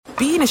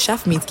being a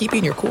chef means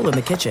keeping your cool in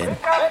the kitchen.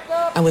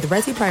 And with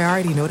Resi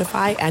Priority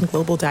Notify and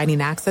Global Dining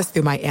Access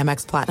through my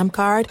Amex Platinum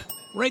card,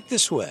 right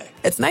this way.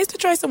 It's nice to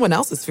try someone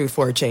else's food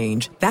for a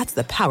change. That's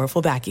the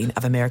powerful backing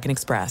of American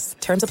Express.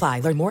 Terms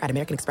apply. Learn more at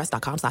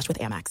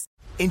americanexpress.com/withAmex.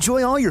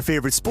 Enjoy all your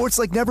favorite sports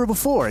like never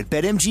before at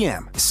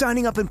BetMGM.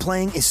 Signing up and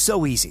playing is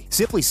so easy.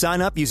 Simply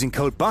sign up using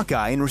code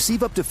Buckeye and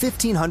receive up to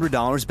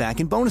 $1,500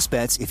 back in bonus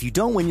bets if you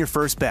don't win your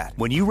first bet.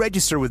 When you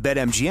register with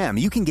BetMGM,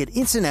 you can get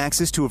instant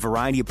access to a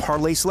variety of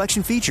parlay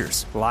selection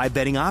features, live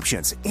betting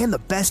options, and the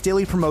best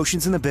daily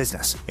promotions in the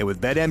business. And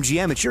with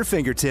BetMGM at your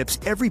fingertips,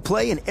 every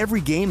play and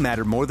every game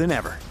matter more than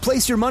ever.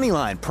 Place your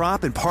moneyline,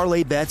 prop, and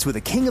parlay bets with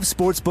the king of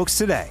sportsbooks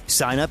today.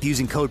 Sign up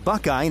using code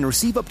Buckeye and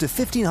receive up to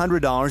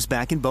 $1,500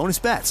 back in bonus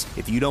bets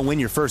if you don't win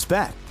your first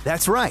bet.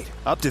 That's right,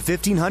 up to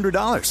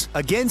 $1,500.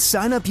 Again,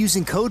 sign up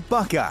using code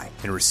Buckeye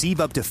and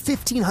receive up to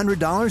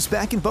 $1,500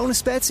 back in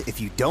bonus bets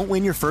if you don't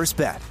win your first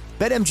bet.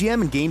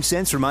 BetMGM and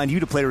GameSense remind you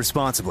to play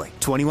responsibly.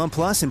 21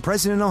 plus and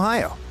present in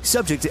Ohio.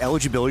 Subject to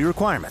eligibility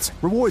requirements.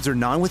 Rewards are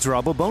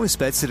non-withdrawable bonus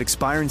bets that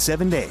expire in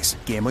 7 days.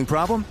 Gambling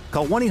problem?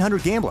 Call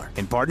 1-800-GAMBLER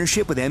in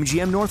partnership with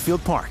MGM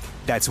Northfield Park.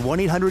 That's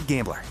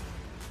 1-800-GAMBLER.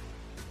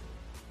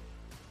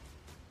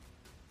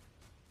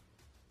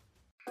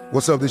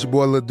 What's up, this your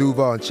boy Lil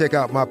Duval, and check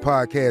out my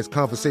podcast,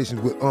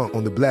 Conversations with Unc,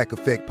 on the Black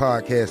Effect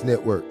Podcast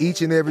Network.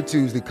 Each and every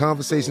Tuesday,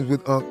 Conversations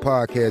with Unc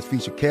podcast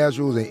feature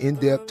casuals and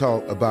in-depth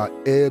talk about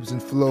ebbs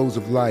and flows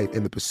of life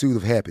and the pursuit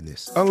of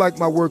happiness. Unlike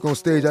my work on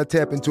stage, I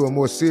tap into a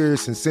more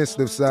serious and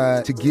sensitive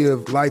side to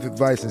give life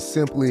advice and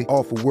simply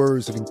offer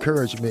words of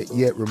encouragement,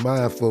 yet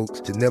remind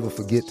folks to never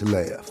forget to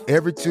laugh.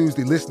 Every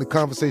Tuesday, listen to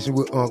Conversation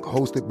with Unc,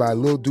 hosted by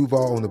Lil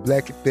Duval on the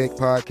Black Effect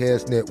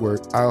Podcast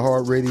Network,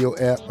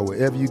 iHeartRadio app, or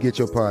wherever you get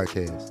your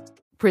podcasts.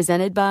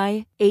 Presented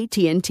by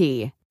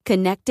AT&T.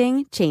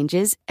 Connecting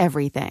changes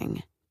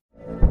everything.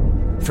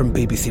 From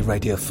BBC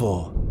Radio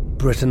 4,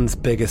 Britain's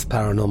biggest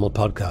paranormal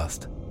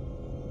podcast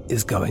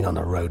is going on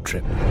a road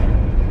trip.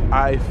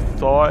 I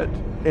thought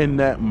in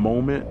that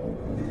moment,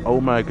 oh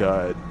my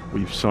God,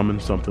 we've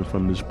summoned something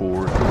from this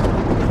board.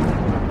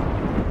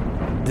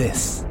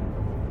 This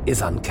is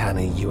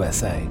Uncanny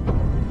USA.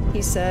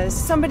 He says,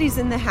 somebody's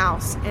in the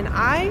house, and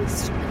I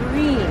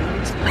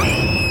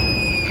screamed.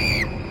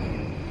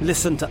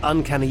 Listen to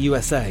Uncanny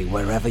USA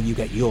wherever you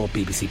get your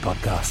BBC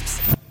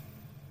podcasts,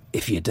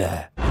 if you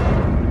dare.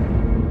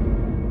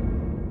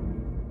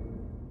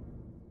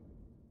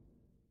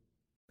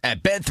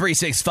 At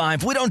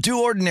Bet365, we don't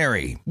do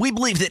ordinary. We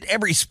believe that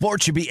every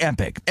sport should be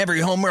epic. Every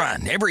home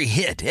run, every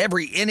hit,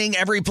 every inning,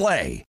 every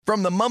play.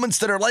 From the moments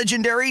that are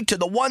legendary to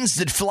the ones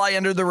that fly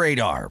under the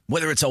radar.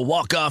 Whether it's a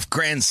walk-off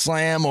grand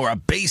slam or a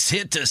base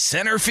hit to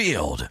center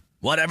field.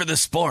 Whatever the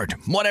sport,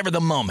 whatever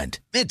the moment,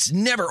 it's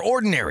never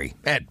ordinary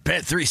at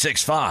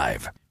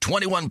Bet365.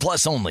 21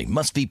 plus only.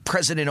 Must be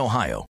present in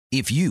Ohio.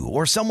 If you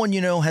or someone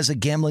you know has a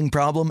gambling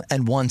problem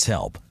and wants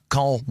help,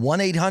 call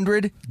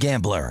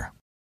 1-800-GAMBLER.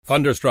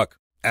 Thunderstruck.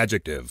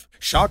 Adjective.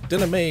 Shocked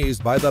and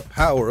amazed by the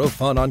power of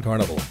fun on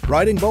Carnival.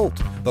 Riding Bolt,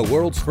 the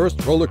world's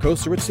first roller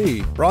coaster at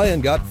sea.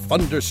 Brian got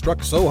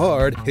thunderstruck so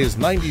hard, his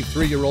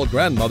 93-year-old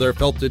grandmother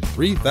felt it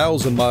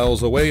 3,000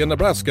 miles away in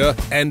Nebraska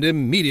and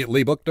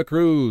immediately booked a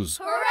cruise.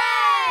 Hooray!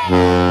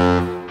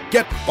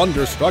 Get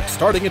Thunderstruck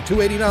starting at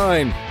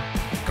 $289.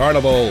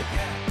 Carnival.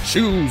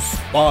 Choose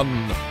fun.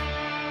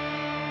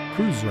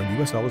 Cruises are in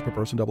U.S. dollars per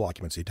person, double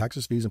occupancy.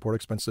 Taxes, fees, and port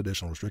expenses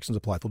additional. Restrictions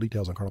apply. Full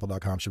details on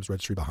carnival.com. Ships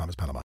registry, Bahamas,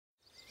 Panama.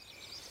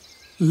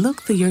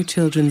 Look through your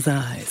children's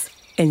eyes,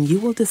 and you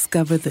will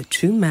discover the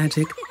true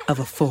magic of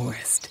a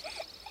forest.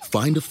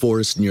 Find a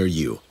forest near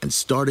you and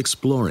start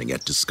exploring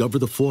at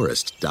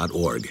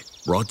discovertheforest.org.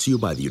 Brought to you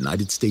by the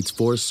United States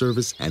Forest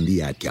Service and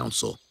the Ad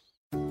Council.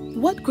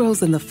 What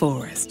grows in the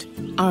forest?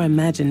 Our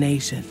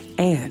imagination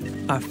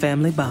and our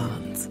family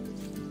bonds.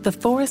 The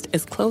forest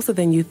is closer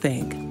than you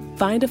think.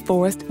 Find a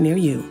forest near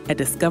you at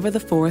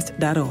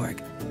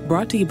discovertheforest.org.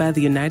 Brought to you by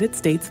the United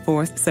States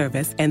Forest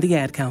Service and the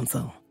Ad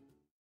Council.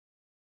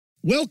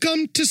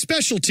 Welcome to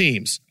Special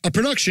Teams, a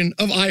production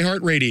of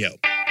iHeartRadio.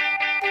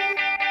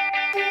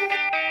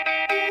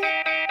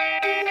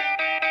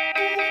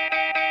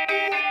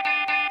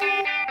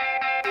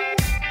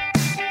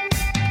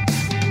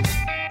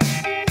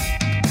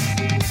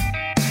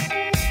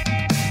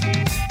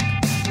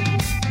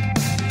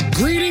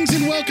 Greetings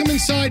and welcome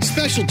inside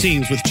Special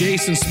Teams with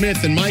Jason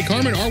Smith and Mike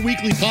Harmon, our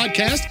weekly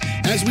podcast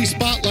as we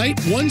spotlight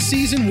one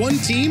season, one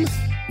team,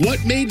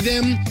 what made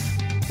them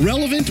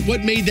relevant,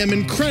 what made them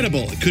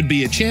incredible. It could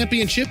be a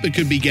championship, it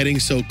could be getting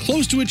so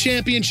close to a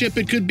championship,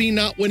 it could be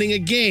not winning a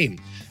game.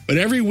 But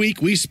every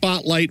week we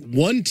spotlight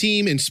one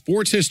team in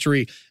sports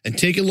history and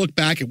take a look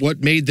back at what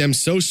made them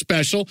so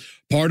special.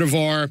 Part of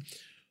our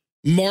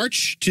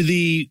march to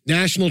the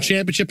national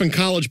championship in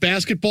college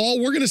basketball.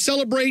 We're going to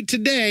celebrate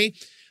today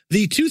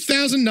the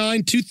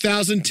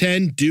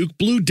 2009-2010 Duke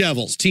Blue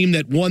Devils, team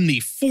that won the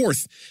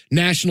fourth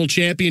national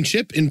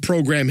championship in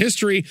program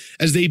history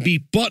as they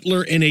beat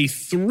Butler in a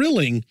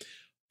thrilling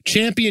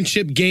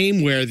championship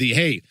game where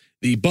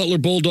The Butler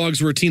Bulldogs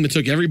were a team that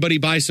took everybody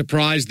by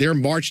surprise. Their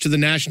march to the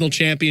national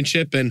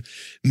championship, and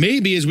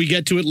maybe as we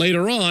get to it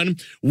later on,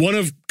 one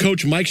of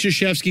Coach Mike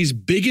Krzyzewski's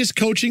biggest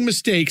coaching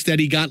mistakes that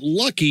he got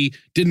lucky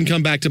didn't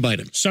come back to bite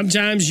him.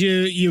 Sometimes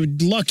you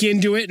luck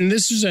into it, and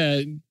this is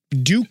a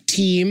Duke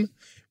team,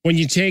 when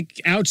you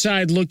take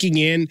outside looking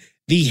in,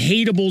 the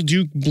hateable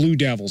Duke Blue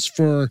Devils.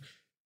 For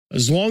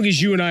as long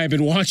as you and I have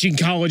been watching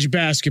college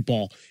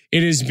basketball,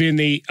 it has been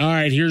all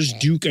right, here's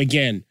Duke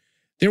again.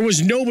 There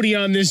was nobody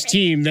on this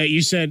team that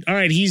you said, all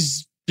right,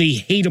 he's the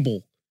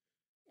hateable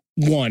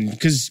one.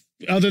 Because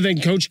other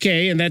than Coach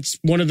K, and that's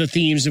one of the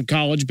themes of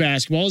college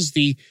basketball, is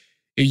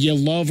you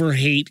love or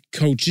hate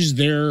coaches.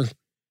 They're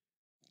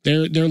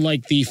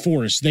like the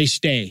forest. They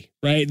stay,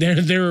 right?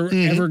 They're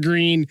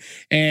evergreen,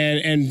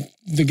 and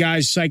the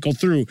guys cycle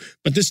through.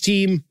 But this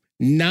team,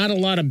 not a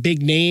lot of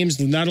big names,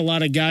 not a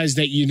lot of guys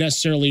that you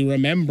necessarily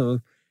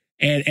remember,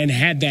 and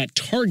had that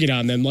target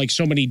on them like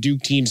so many Duke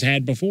teams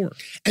had before.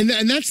 And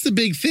that's the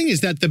big thing,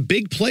 is that the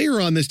big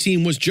player on this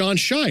team was John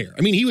Shire.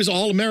 I mean, he was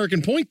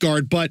All-American point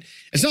guard, but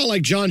it's not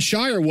like John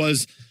Shire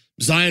was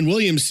Zion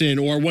Williamson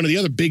or one of the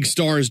other big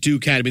stars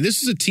Duke had. I mean,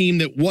 this is a team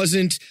that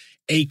wasn't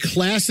a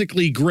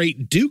classically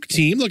great Duke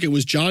team. Look, it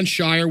was John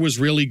Shire was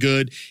really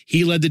good.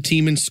 He led the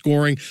team in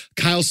scoring.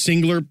 Kyle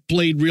Singler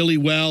played really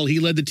well. He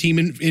led the team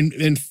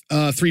in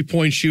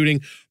three-point shooting.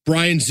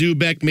 Brian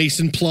Zubek,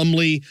 Mason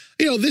Plumlee.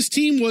 This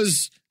team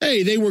was,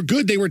 they were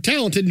good. They were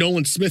talented.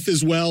 Nolan Smith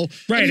as well.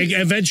 Right, I mean,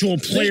 eventual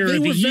player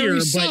of the year.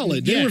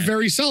 Solid. They were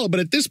very solid. But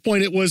at this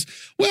point, it was,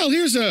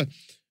 here's a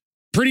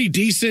pretty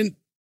decent,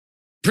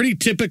 pretty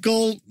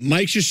typical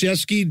Mike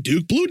Krzyzewski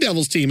Duke Blue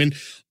Devils team. And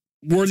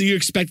were you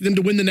expecting them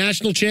to win the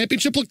national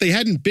championship? Look, they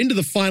hadn't been to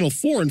the Final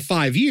Four in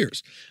 5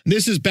 years. And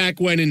this is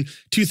back when in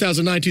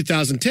 2009,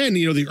 2010,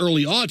 the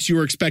early aughts, you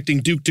were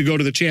expecting Duke to go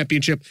to the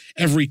championship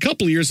every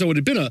couple of years. So it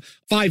had been a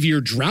 5-year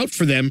drought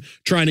for them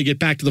trying to get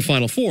back to the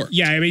Final Four.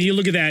 Yeah, I mean, you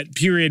look at that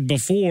period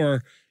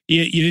before,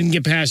 you didn't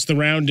get past the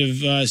round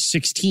of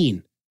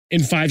 16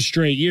 in 5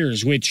 straight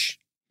years, which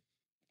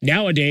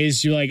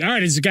nowadays you're like, all right,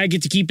 does the guy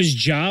get to keep his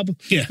job?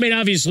 Yeah. I mean,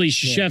 obviously,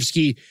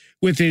 Krzyzewski,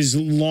 with his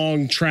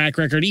long track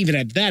record, even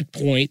at that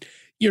point,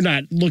 you're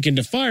not looking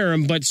to fire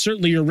him, but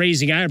certainly you're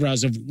raising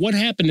eyebrows of what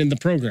happened in the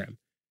program.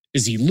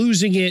 Is he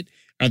losing it?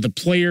 Are the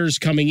players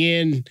coming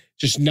in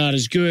just not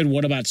as good?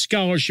 What about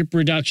scholarship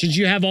reductions?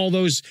 You have all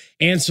those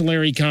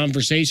ancillary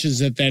conversations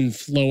that then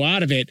flow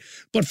out of it.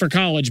 But for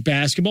college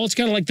basketball, it's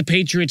kind of like the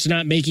Patriots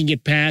not making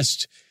it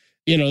past,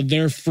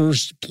 their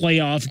first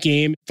playoff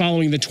game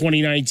following the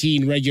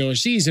 2019 regular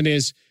season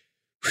is,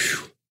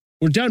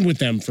 we're done with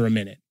them for a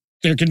minute.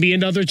 There could be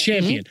another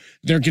champion.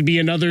 There could be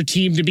another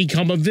team to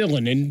become a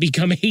villain and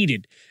become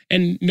hated.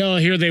 And no,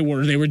 here they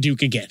were. They were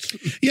Duke again.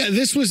 Yeah,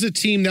 this was a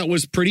team that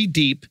was pretty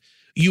deep.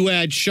 You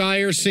had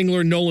Shire,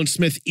 Singler, Nolan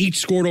Smith each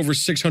scored over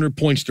 600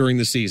 points during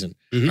the season.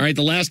 All right,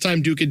 the last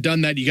time Duke had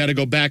done that, you got to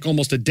go back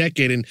almost a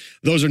decade, and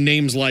those are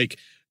names like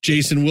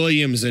Jason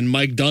Williams and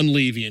Mike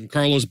Dunleavy and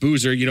Carlos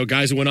Boozer,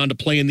 guys who went on to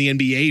play in the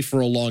NBA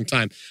for a long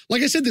time.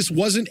 Like I said, this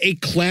wasn't a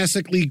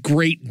classically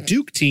great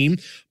Duke team,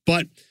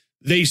 but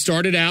they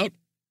started out,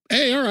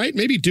 hey, all right,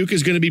 maybe Duke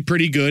is going to be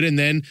pretty good. And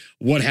then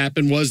what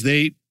happened was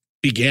they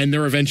began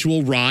their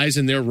eventual rise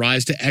and their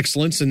rise to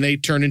excellence, and they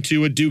turned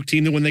into a Duke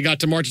team that when they got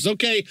to March, it's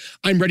okay,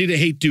 I'm ready to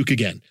hate Duke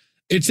again.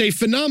 It's a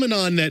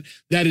phenomenon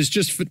that is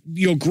just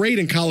great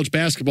in college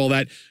basketball,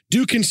 that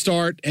Duke can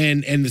start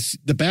and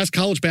the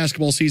college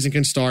basketball season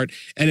can start,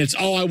 and it's,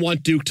 I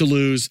want Duke to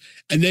lose,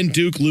 and then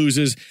Duke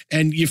loses,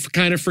 and you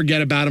kind of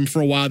forget about them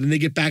for a while. Then they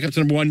get back up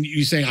to number one.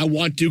 You say, I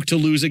want Duke to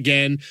lose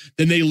again.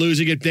 Then they lose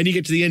again. Then you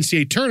get to the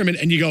NCAA tournament,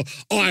 and you go,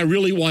 I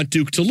really want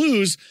Duke to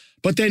lose.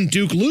 But then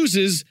Duke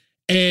loses,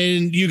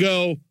 and you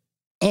go,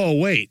 oh,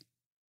 wait.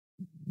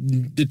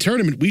 The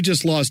tournament, we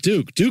just lost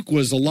Duke. Duke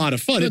was a lot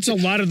of fun. It's a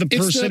lot of the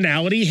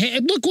personality.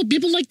 Look, what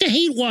people like to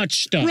hate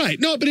watch stuff. Right.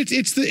 No, but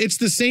it's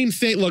the same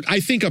thing. Look,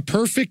 I think a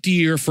perfect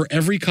year for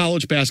every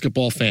college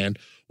basketball fan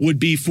would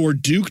be for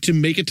Duke to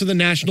make it to the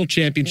national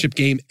championship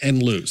game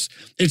and lose.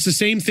 It's the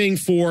same thing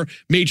for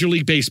Major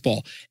League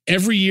Baseball.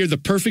 Every year, the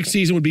perfect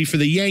season would be for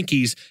the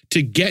Yankees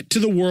to get to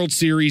the World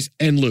Series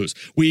and lose,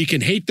 where you can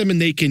hate them and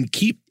they can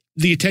keep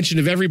the attention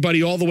of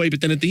everybody all the way,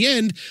 but then at the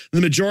end, the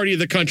majority of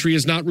the country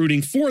is not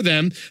rooting for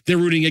them. They're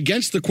rooting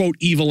against the, quote,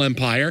 evil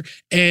empire,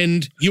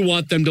 and you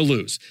want them to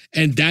lose.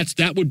 And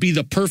that would be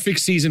the perfect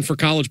season for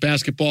college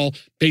basketball,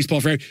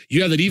 baseball.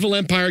 You have that evil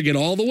empire get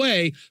all the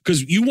way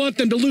because you want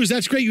them to lose.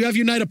 That's great. You have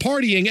your night of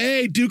partying.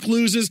 Hey, Duke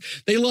loses.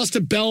 They lost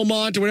to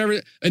Belmont or whatever.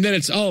 And then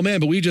it's, oh,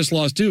 man, but we just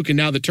lost Duke, and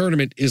now the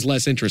tournament is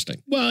less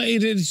interesting. Well,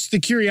 it is the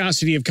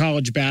curiosity of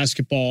college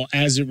basketball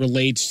as it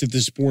relates to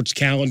the sports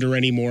calendar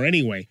anymore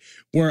anyway,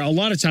 where a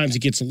lot of times it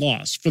gets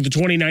lost. For the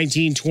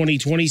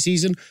 2019-2020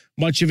 season,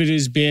 much of it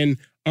has been,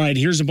 all right,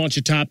 here's a bunch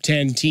of top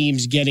 10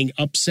 teams getting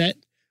upset,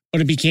 but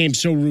it became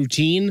so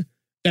routine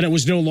that it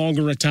was no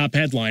longer a top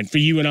headline. For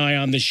you and I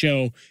on the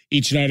show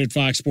each night at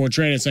Fox Sports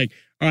Radio, it's like,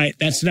 all right,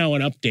 that's now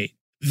an update.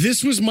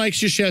 This was Mike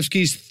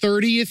Krzyzewski's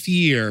 30th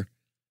year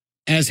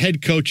as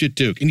head coach at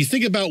Duke. And you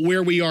think about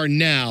where we are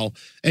now,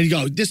 and you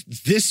go,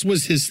 this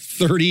was his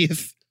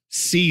 30th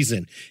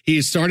season.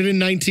 He started in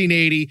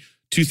 1980.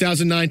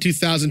 2009,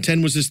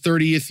 2010 was his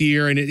 30th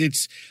year, and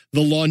it's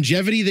the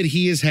longevity that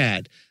he has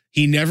had.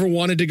 He never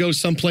wanted to go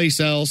someplace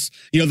else.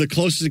 The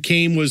closest it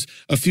came was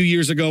a few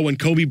years ago when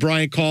Kobe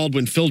Bryant called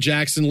when Phil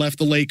Jackson left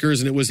the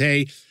Lakers, and it was,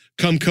 hey,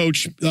 come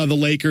coach the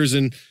Lakers.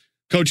 And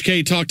Coach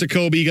K talked to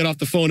Kobe, he got off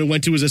the phone and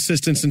went to his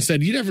assistants and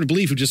said, you never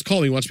believe who just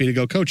called me, wants me to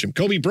go coach him.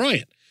 Kobe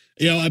Bryant.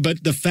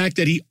 But the fact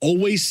that he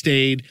always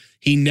stayed,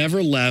 he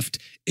never left,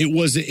 it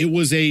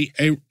was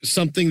a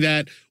something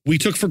that we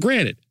took for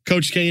granted.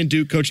 Coach K and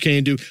Duke,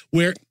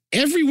 where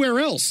everywhere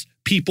else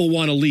people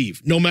want to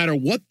leave. No matter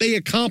what they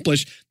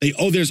accomplish,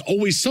 there's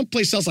always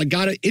someplace else I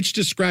got an itch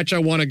to scratch, I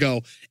want to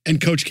go. And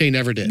Coach K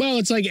never did. Well,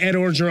 it's like Ed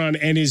Orgeron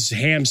and his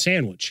ham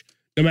sandwich.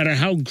 No matter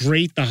how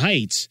great the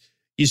heights,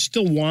 you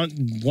still want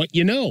what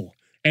you know.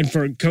 And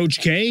for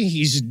Coach K,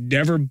 he's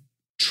never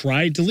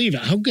tried to leave.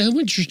 How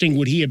interesting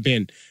would he have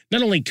been?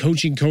 Not only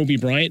coaching Kobe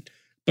Bryant,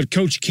 but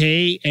Coach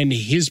K and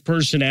his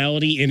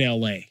personality in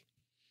L.A.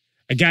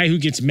 A guy who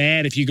gets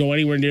mad if you go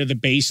anywhere near the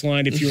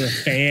baseline, if you're a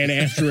fan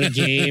after a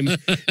game, they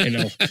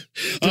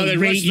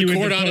rush the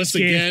court on us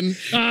again.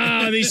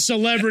 These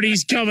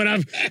celebrities coming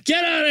up.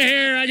 Get out of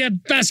here. I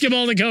got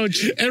basketball to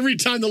coach. Every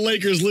time the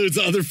Lakers lose,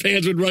 the other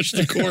fans would rush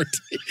the court.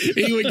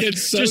 He would get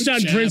so just on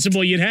chapped.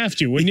 Principle, you'd have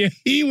to, wouldn't you?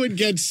 He would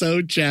get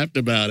so chapped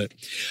about it.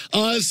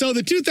 So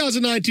the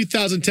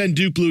 2009-2010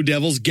 Duke Blue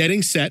Devils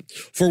getting set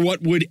for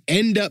what would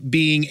end up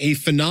being a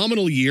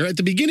phenomenal year. At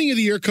the beginning of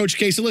the year, Coach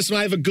K said, listen,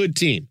 I have a good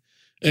team.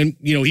 And,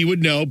 he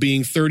would know,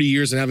 being 30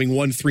 years and having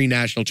won 3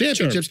 national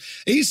championships.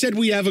 Sure. He said,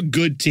 we have a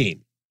good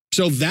team.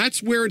 So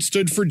that's where it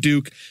stood for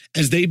Duke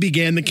as they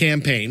began the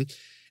campaign.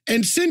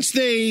 And since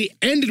they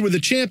ended with a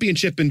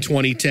championship in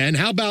 2010,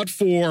 how about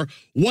for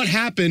what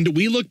happened?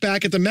 We look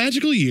back at the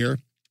magical year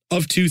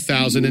of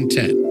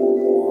 2010.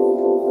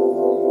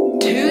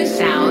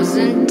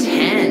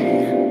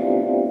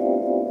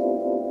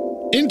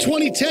 2010. In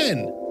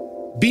 2010,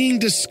 being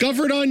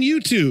discovered on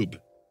YouTube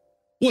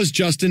was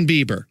Justin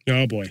Bieber.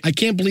 Oh, boy. I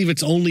can't believe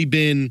it's only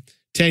been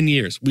 10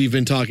 years we've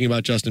been talking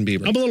about Justin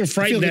Bieber. I'm a little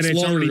frightened that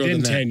it's already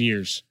been 10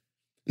 years.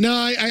 No,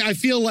 I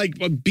feel like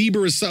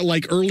Bieber is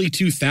like early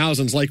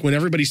 2000s, like when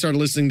everybody started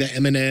listening to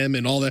Eminem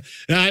and all that.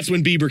 That's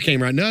when Bieber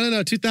came around.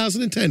 No,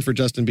 2010 for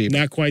Justin Bieber.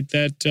 Not quite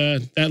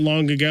that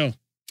long ago.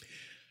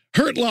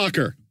 Hurt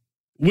Locker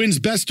wins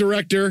Best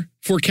Director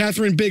for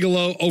Catherine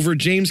Bigelow over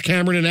James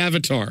Cameron in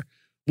Avatar,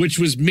 which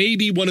was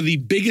maybe one of the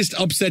biggest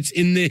upsets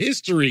in the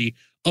history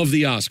of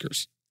the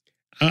Oscars.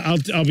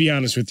 I'll be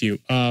honest with you.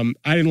 I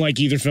didn't like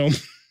either film.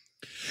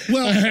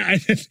 Well,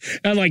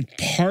 I like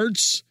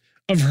parts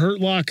of Hurt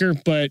Locker,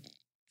 but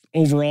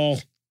overall,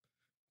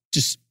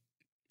 just,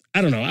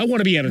 I don't know. I want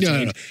to be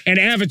entertained. No. And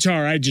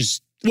Avatar, I was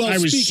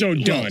so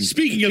done.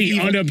 Speaking of the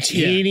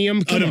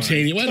unobtainium. Yeah.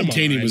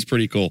 Unobtainium was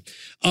pretty cool.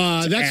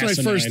 That's when I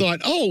first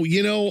thought,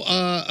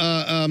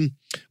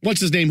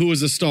 what's his name? Who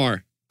was the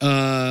star?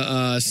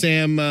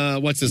 Sam,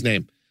 what's his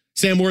name?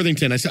 Sam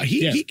Worthington. I saw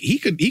he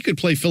could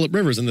play Philip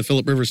Rivers in the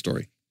Philip Rivers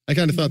story. I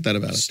kind of thought that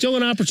about it. Still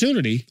an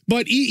opportunity.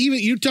 But even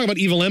you talk about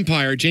Evil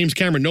Empire, James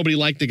Cameron, nobody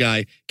liked the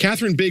guy.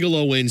 Catherine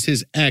Bigelow wins,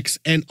 his ex,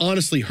 and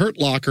honestly, Hurt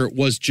Locker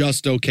was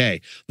just okay.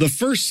 The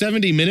first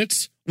 70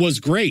 minutes was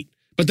great,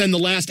 but then the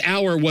last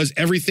hour was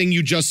everything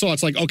you just saw.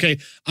 It's like, okay,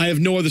 I have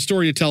no other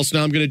story to tell, so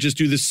now I'm going to just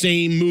do the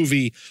same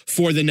movie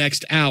for the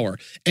next hour.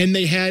 And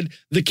they had,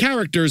 the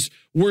characters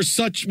were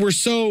so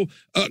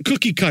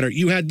cookie cutter.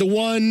 You had the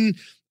one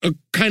a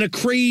kind of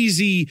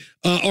crazy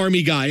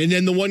army guy, and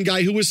then the one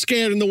guy who was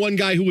scared, and the one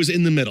guy who was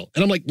in the middle.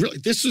 And I'm like, really?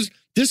 This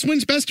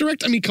wins Best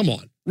Director? I mean, come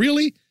on.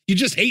 Really? You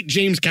just hate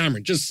James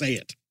Cameron. Just say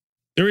it.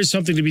 There is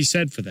something to be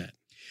said for that.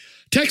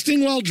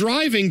 Texting while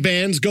driving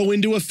bans go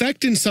into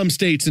effect in some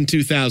states in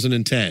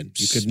 2010.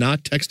 You could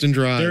not text and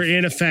drive. They're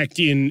in effect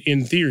in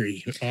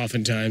theory,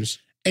 oftentimes.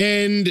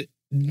 And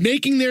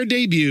making their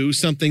debut,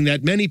 something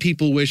that many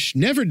people wish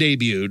never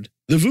debuted,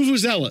 the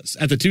Vuvuzelas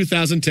at the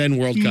 2010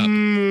 World Cup.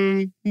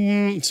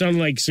 Sound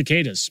like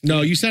cicadas.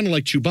 No, you sounded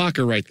like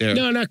Chewbacca right there.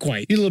 No, not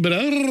quite. You a little bit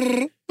of...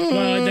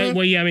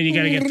 Well, yeah, I mean, you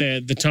got to get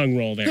the tongue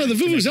roll there. No, the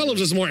Vuvuzelas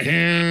is more...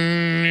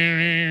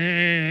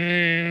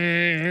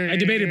 I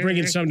debated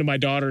bringing some to my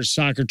daughter's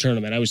soccer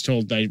tournament. I was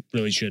told I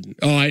really shouldn't.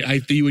 Oh, I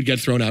think you would get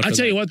thrown out. I'll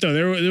tell you what, though.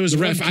 There was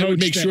one coach. I would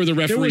make sure the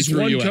referee threw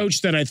you out. There was one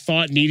coach that I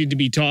thought needed to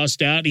be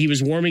tossed out. He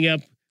was warming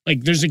up.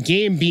 Like, there's a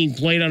game being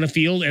played on a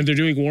field, and they're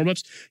doing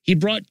warm-ups. He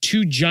brought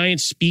 2 giant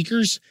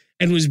speakers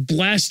and was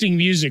blasting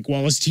music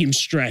while his team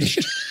stretched.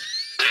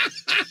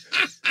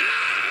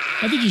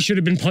 I think he should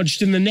have been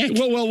punched in the neck.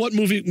 Well, what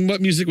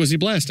music was he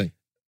blasting?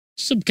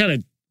 Some kind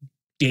of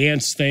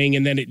dance thing,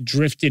 and then it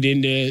drifted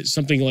into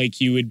something like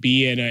you would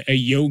be in a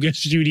yoga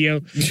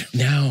studio.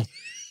 Now,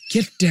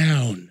 get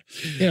down.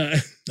 Yeah.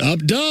 Up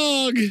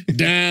dog,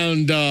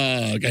 down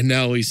dog. And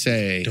now we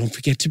say, don't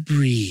forget to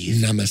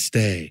breathe.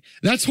 Namaste.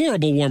 That's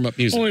horrible warm-up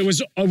music. Oh, it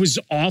was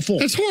awful.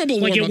 That's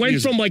horrible warm-up music. Like, it went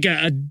music. from like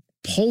a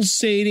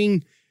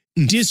pulsating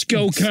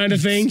disco kind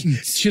of thing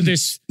to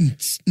this.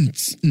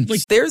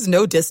 Like, there's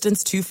no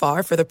distance too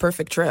far for the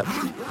perfect trip.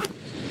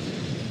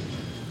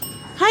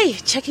 Hi,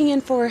 checking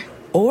in for...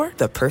 Or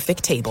the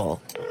perfect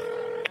table.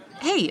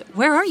 Hey,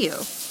 where are you?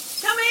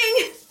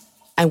 Coming!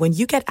 And when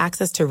you get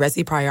access to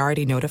Resi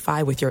Priority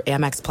Notify with your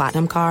Amex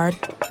Platinum card...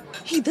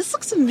 Hey, this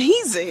looks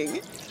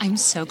amazing. I'm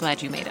so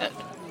glad you made it.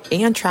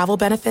 And travel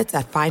benefits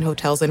at fine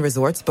hotels and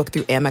resorts booked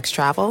through Amex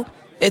Travel,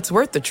 it's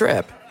worth the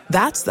trip.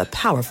 That's the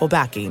powerful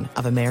backing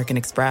of American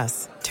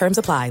Express. Terms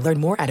apply. Learn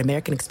more at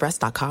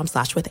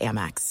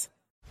americanexpress.com/withAmex.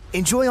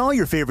 Enjoy all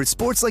your favorite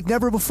sports like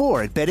never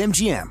before at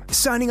BetMGM.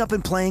 Signing up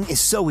and playing is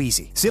so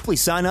easy. Simply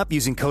sign up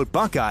using code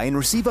Buckeye and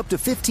receive up to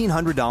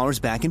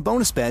 $1,500 back in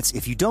bonus bets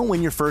if you don't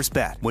win your first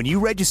bet. When you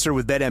register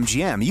with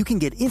BetMGM, you can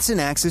get instant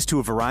access to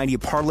a variety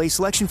of parlay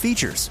selection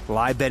features,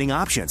 live betting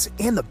options,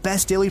 and the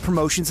best daily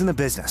promotions in the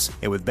business.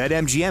 And with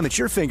BetMGM at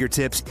your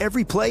fingertips,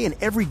 every play and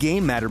every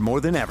game matter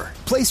more than ever.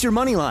 Place your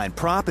moneyline,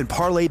 prop, and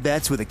parlay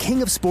bets with the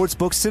king of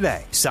sportsbooks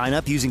today. Sign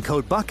up using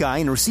code Buckeye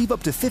and receive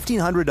up to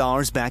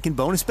 $1,500 back in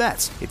bonus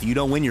bets if you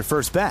don't win your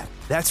first bet.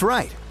 That's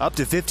right, up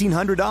to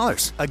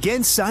 $1,500.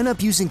 Again, sign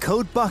up using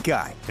code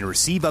Buckeye and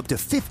receive up to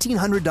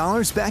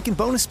 $1,500 back in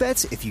bonus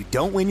bets if you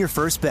don't win your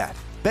first bet.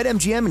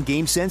 BetMGM and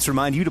GameSense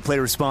remind you to play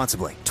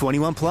responsibly.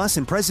 21 plus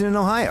and present in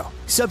Ohio.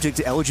 Subject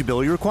to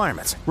eligibility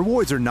requirements.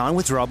 Rewards are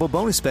non-withdrawable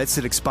bonus bets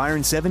that expire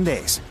in 7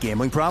 days.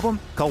 Gambling problem?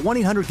 Call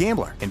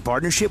 1-800-GAMBLER in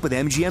partnership with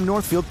MGM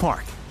Northfield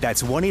Park.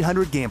 That's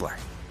 1-800-GAMBLER.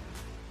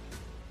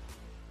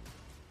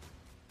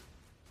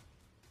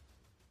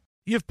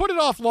 You've put it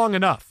off long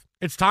enough.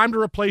 It's time to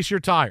replace your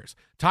tires.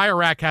 Tire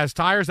Rack has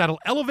tires that'll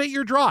elevate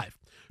your drive.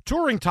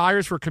 Touring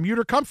tires for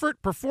commuter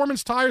comfort,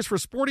 performance tires for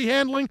sporty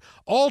handling,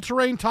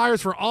 all-terrain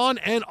tires for on-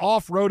 and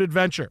off-road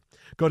adventure.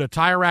 Go to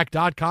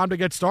TireRack.com to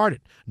get started.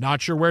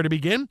 Not sure where to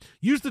begin?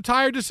 Use the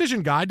Tire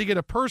Decision Guide to get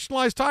a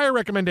personalized tire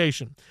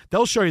recommendation.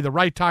 They'll show you the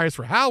right tires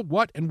for how,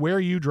 what, and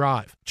where you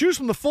drive. Choose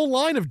from the full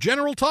line of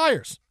General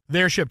Tires.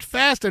 They're shipped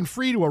fast and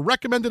free to a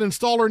recommended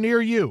installer near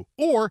you.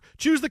 Or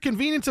choose the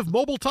convenience of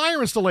mobile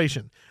tire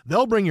installation.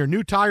 They'll bring your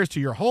new tires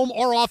to your home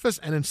or office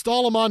and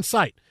install them on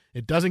site.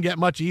 It doesn't get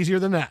much easier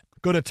than that.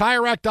 Go to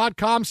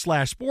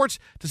TireRack.com/sports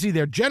to see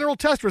their general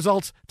test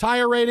results,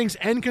 tire ratings,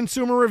 and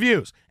consumer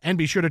reviews. And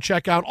be sure to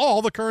check out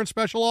all the current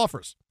special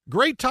offers.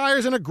 Great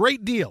tires and a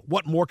great deal.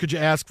 What more could you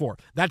ask for?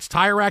 That's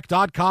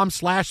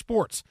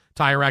TireRack.com/sports.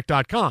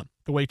 TireRack.com,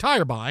 the way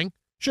tire buying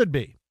should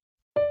be.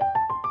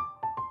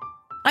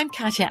 I'm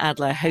Katya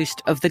Adler,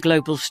 host of The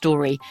Global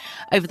Story.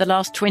 Over the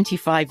last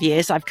 25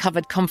 years, I've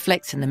covered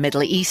conflicts in the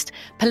Middle East,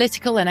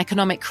 political and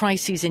economic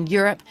crises in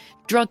Europe,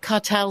 drug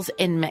cartels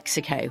in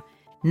Mexico.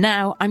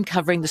 Now I'm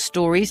covering the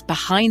stories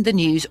behind the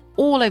news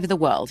all over the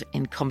world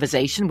in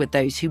conversation with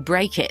those who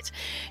break it.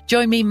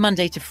 Join me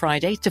Monday to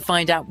Friday to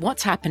find out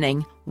what's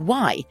happening,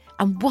 why,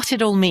 and what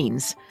it all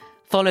means.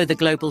 Follow The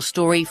Global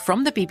Story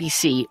from the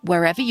BBC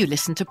wherever you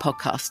listen to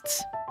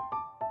podcasts.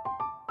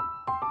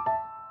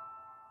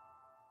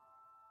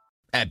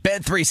 At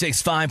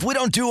Bet365, we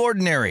don't do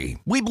ordinary.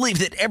 We believe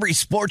that every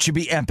sport should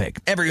be epic.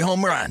 Every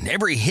home run,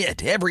 every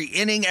hit, every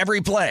inning, every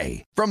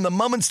play. From the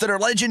moments that are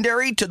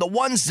legendary to the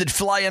ones that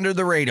fly under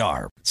the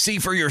radar. See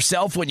for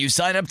yourself when you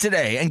sign up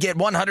today and get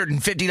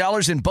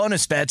 $150 in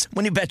bonus bets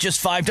when you bet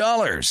just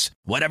 $5.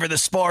 Whatever the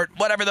sport,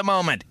 whatever the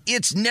moment,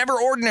 it's never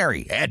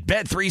ordinary at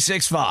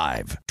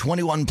Bet365.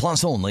 21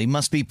 plus only.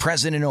 Must be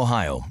present in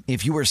Ohio.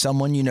 If you or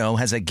someone you know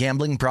has a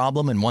gambling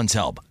problem and wants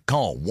help,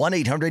 call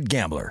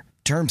 1-800-GAMBLER.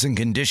 Terms and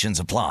conditions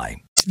apply.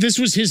 This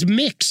was his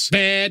mix.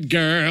 Bad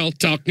girl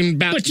talking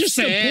about but just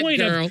the point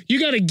girl. Of you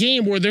got a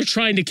game where they're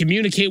trying to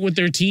communicate with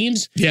their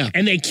teams,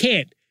 and they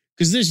can't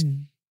because this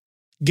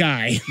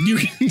guy,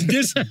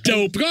 this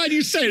dope. God,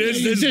 you say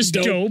this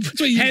dope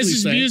has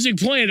his music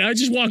playing. I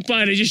just walked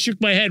by and I just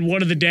shook my head.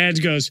 One of the dads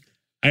goes,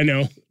 "I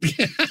know,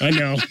 I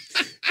know."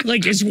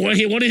 Like it's one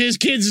of his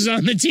kids is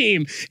on the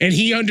team, and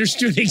he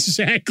understood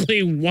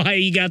exactly why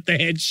he got the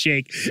head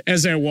shake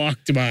as I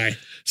walked by.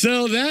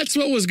 So that's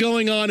what was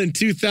going on in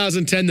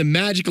 2010, the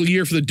magical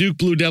year for the Duke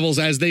Blue Devils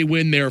as they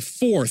win their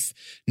 4th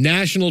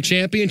national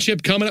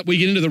championship. Coming up, we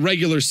get into the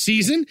regular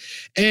season,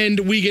 and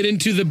we get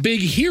into the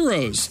big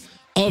heroes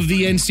of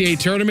the NCAA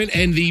tournament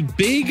and the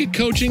big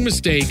coaching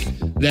mistake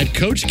that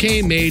Coach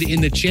K made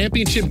in the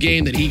championship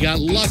game that he got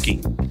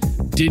lucky.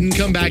 Didn't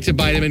come back to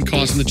bite him and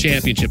cost him the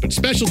championship. And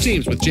Special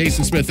Teams with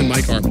Jason Smith and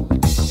Mike Harmon.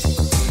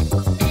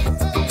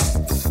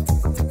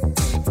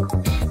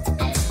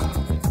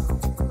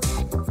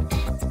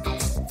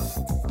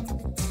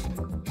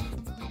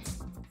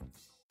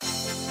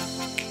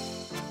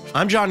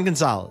 I'm John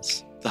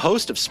Gonzalez, the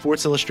host of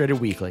Sports Illustrated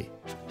Weekly.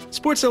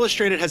 Sports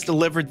Illustrated has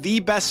delivered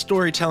the best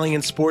storytelling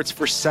in sports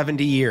for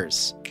 70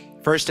 years.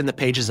 First in the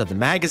pages of the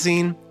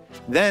magazine,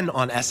 then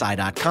on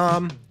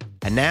SI.com,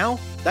 and now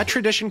that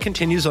tradition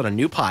continues on a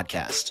new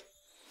podcast.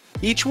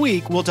 Each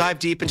week, we'll dive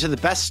deep into the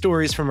best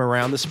stories from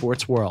around the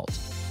sports world.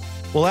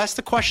 We'll ask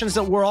the questions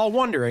that we're all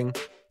wondering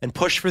and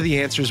push for the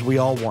answers we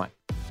all want.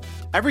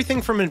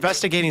 Everything from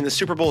investigating the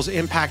Super Bowl's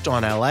impact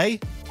on LA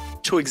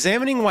to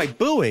examining why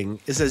booing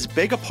is as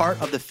big a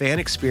part of the fan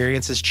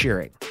experience as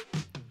cheering.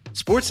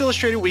 Sports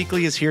Illustrated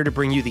Weekly is here to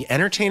bring you the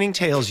entertaining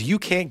tales you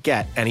can't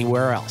get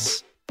anywhere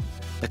else.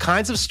 The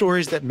kinds of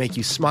stories that make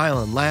you smile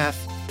and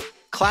laugh,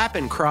 clap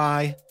and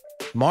cry,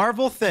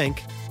 marvel,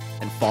 think,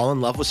 and fall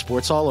in love with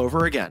sports all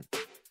over again.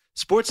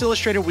 Sports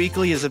Illustrated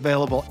Weekly is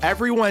available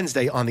every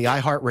Wednesday on the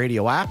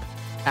iHeartRadio app,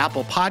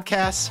 Apple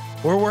Podcasts,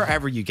 or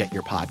wherever you get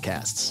your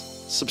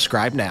podcasts.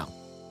 Subscribe now.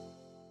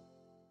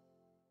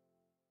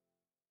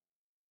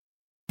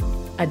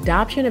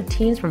 Adoption of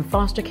teens from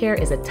foster care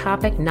is a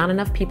topic not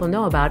enough people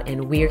know about,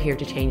 and we're here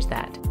to change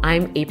that.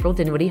 I'm April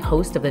Dinwiddie,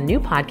 host of the new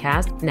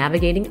podcast,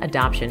 Navigating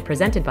Adoption,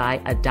 presented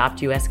by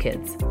Adopt US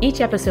Kids.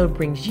 Each episode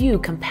brings you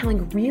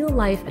compelling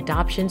real-life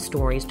adoption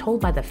stories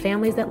told by the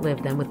families that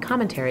live them with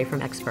commentary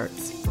from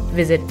experts.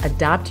 Visit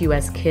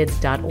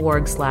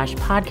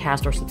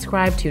adoptuskids.org/podcast or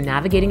subscribe to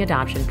Navigating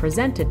Adoption,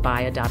 presented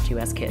by Adopt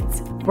US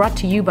Kids. Brought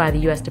to you by the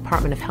U.S.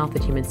 Department of Health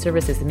and Human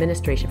Services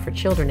Administration for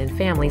Children and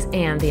Families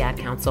and the Ad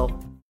Council.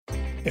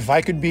 If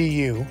I could be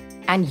you.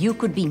 And you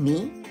could be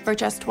me? For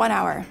just 1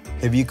 hour.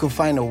 If you could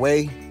find a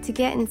way. To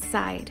get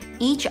inside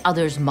each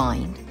other's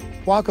mind.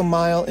 Walk a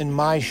mile in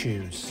my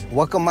shoes.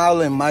 Walk a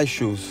mile in my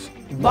shoes.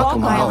 Walk a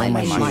mile in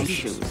my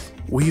shoes.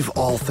 We've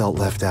all felt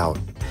left out.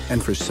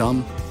 And for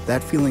some,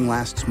 that feeling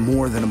lasts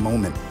more than a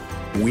moment.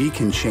 We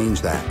can change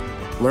that.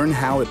 Learn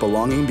how at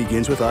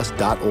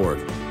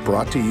belongingbeginswithus.org.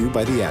 Brought to you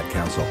by the Ad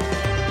Council.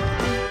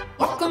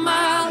 Walk a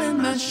mile in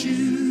my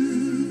shoes.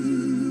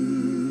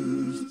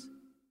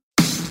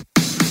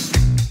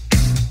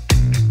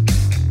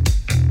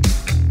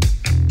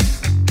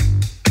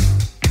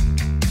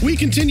 We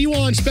continue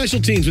on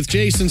Special Teams with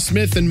Jason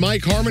Smith and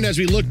Mike Harmon as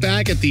we look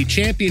back at the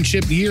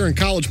championship year in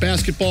college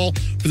basketball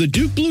for the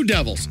Duke Blue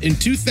Devils in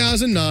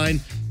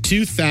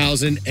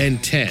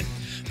 2009-2010.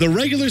 The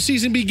regular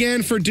season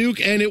began for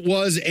Duke, and it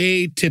was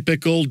a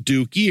typical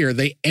Duke year.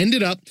 They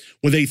ended up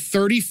with a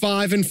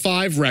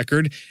 35-5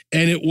 record,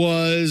 and it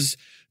was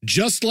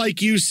just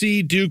like you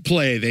see Duke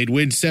play. They'd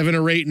win 7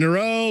 or 8 in a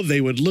row, they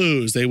would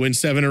lose. They'd win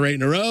 7 or 8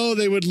 in a row,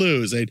 they would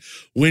lose. They'd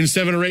win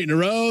 7 or 8 in a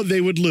row, they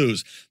would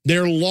lose.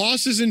 Their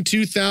losses in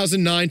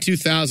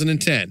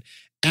 2009-2010.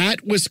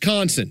 At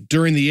Wisconsin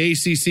during the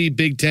ACC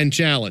Big Ten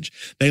Challenge.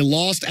 They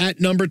lost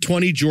at number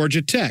 20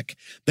 Georgia Tech.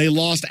 They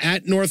lost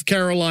at North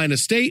Carolina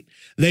State.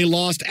 They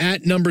lost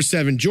at number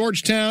 7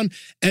 Georgetown,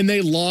 and they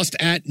lost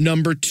at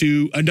number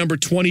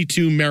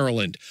 22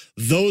 Maryland.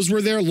 Those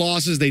were their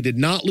losses. They did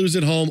not lose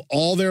at home.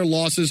 All their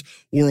losses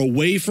were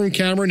away from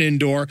Cameron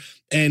Indoor.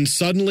 And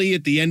suddenly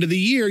at the end of the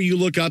year, you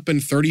look up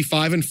and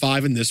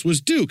 35-5, and this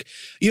was Duke.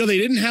 You know, they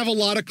didn't have a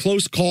lot of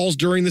close calls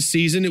during the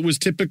season. It was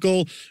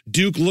typical.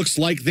 Duke looks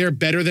like they're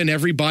better than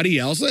everybody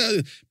else.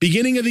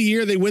 Beginning of the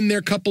year, they win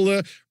their couple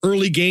of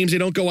early games. They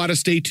don't go out of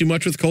state too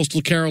much with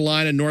Coastal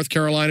Carolina, North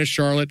Carolina,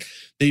 Charlotte.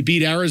 They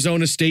beat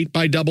Arizona State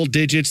by double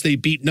digits. They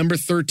beat number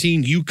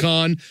 13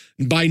 UConn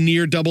by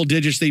near double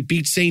digits. They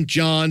beat St.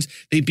 John's.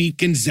 They beat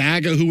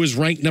Gonzaga, who was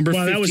ranked number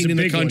 15 in the country. That was a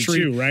big one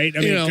too, right?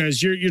 I mean,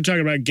 because you're talking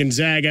about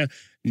Gonzaga,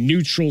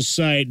 neutral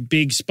site,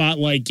 big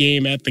spotlight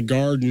game at the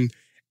Garden,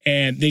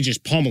 and they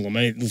just pummel them.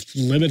 I mean,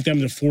 limit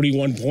them to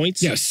 41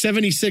 points. Yeah,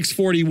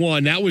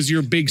 76-41. That was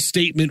your big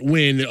statement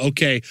win.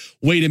 Okay,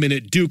 wait a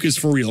minute, Duke is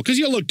for real. Because,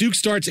 look, Duke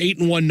starts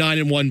 8-1,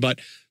 9-1, but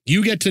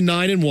you get to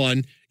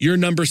 9-1. You're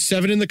number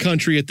 7 in the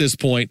country at this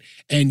point,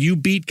 and you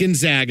beat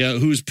Gonzaga,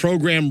 whose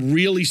program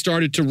really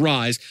started to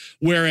rise,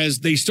 whereas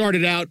they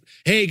started out,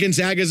 hey,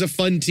 Gonzaga's a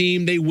fun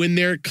team. They win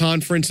their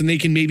conference, and they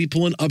can maybe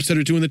pull an upset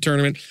or two in the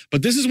tournament.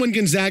 But this is when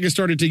Gonzaga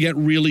started to get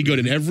really good,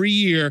 and every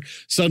year,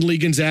 suddenly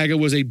Gonzaga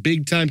was a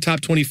big-time top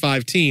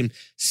 25 team.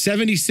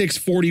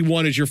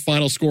 76-41 is your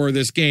final score of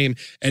this game,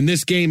 and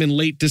this game in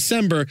late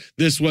December,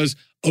 this was,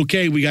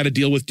 okay, we got to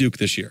deal with Duke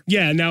this year.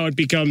 Yeah, now it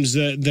becomes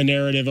the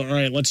narrative. All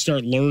right, let's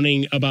start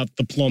learning about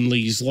the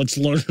Plumlees. Let's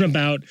learn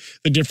about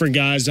the different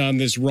guys on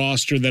this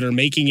roster that are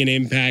making an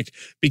impact,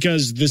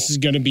 because this is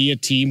going to be a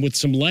team with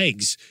some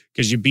legs,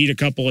 because you beat a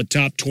couple of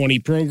top 20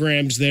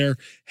 programs there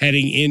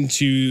heading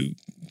into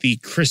the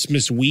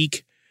Christmas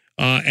week,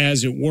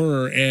 as it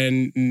were,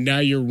 and now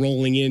you're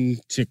rolling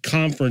into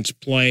conference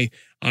play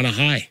on a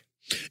high.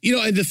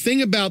 And the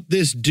thing about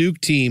this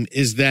Duke team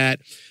is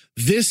that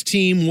this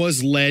team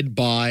was led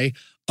by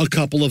a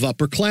couple of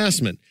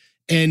upperclassmen.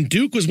 And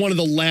Duke was one of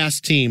the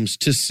last teams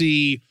to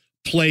see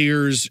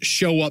players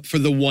show up for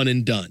the one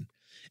and done.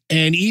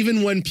 And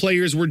even when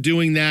players were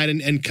doing that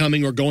and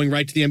coming or going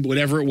right to the end,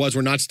 whatever it was,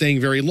 we're not staying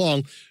very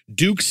long,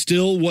 Duke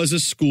still was a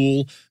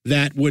school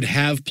that would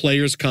have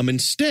players come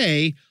and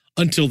stay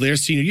until their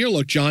senior year.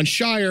 Look, John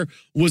Shire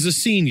was a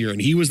senior,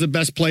 and he was the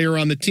best player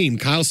on the team.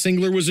 Kyle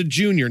Singler was a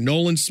junior.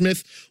 Nolan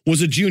Smith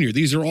was a junior.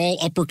 These are all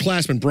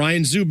upperclassmen.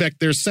 Brian Zubek,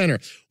 their center,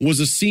 was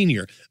a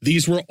senior.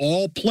 These were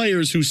all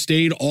players who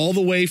stayed all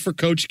the way for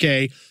Coach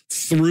K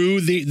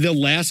through the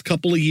last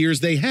couple of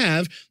years they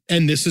have,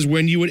 and this is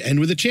when you would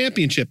end with a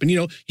championship. And,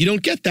 you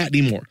don't get that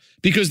anymore,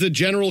 because the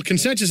general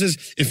consensus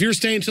is if you're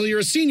staying until you're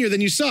a senior,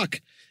 then you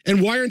suck.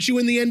 And why aren't you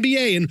in the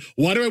NBA? And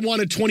why do I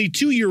want a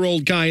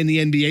 22-year-old guy in the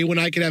NBA when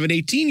I could have an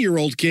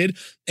 18-year-old kid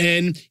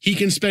and he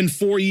can spend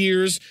 4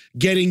 years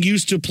getting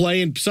used to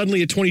play, and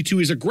suddenly at 22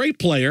 he's a great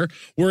player,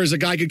 whereas a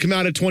guy could come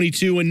out at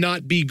 22 and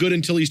not be good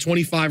until he's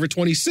 25 or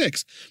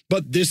 26.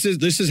 But this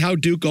is how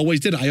Duke always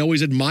did. I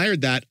always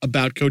admired that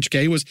about Coach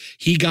K, was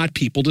he got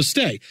people to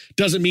stay.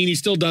 Doesn't mean he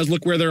still does.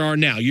 Look where they are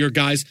now. Your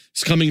guys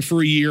coming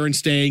for a year and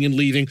staying and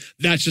leaving.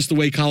 That's just the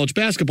way college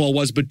basketball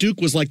was. But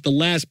Duke was like the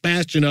last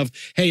bastion of,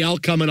 hey, I'll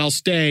come and I'll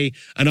stay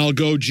and I'll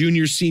go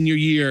junior, senior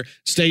year,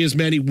 stay as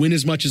many, win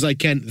as much as I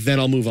can, then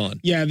I'll move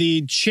on. Yeah,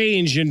 the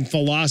change in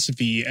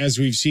philosophy as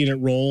we've seen it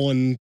roll,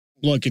 and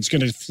look, it's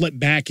going to flip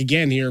back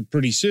again here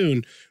pretty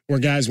soon where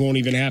guys won't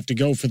even have to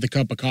go for the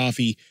cup of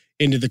coffee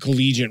into the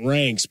collegiate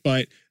ranks.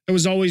 But it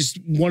was always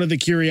one of the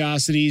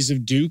curiosities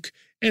of Duke.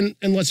 And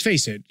let's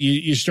face it,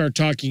 you start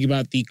talking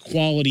about the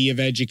quality of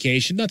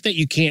education. Not that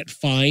you can't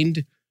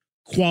find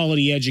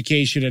quality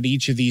education at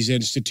each of these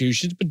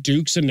institutions, but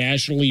Duke's a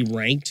nationally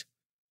ranked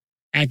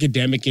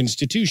academic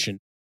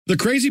institution. The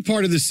crazy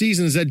part of the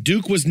season is that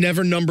Duke was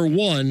never number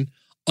one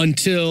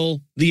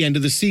until the end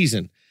of the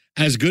season.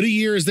 As good a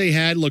year as they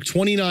had, look,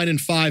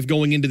 29-5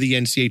 going into the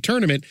NCAA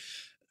tournament,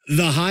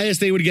 the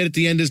highest they would get at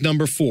the end is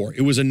number 4.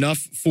 It was enough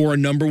for a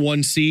number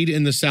 1 seed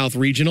in the South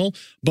Regional,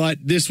 but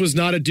this was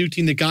not a Duke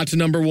team that got to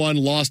number 1,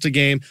 lost a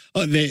game.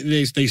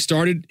 They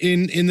started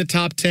in the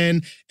top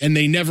 10, and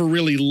they never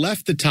really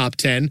left the top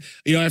 10.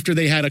 You know, after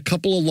they had a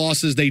couple of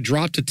losses, they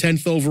dropped to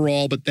 10th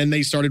overall, but then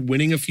they started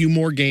winning a few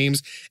more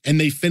games, and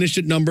they finished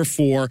at number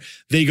 4.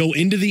 They go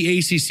into the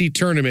ACC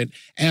tournament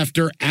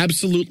after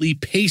absolutely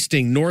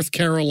pasting North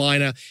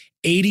Carolina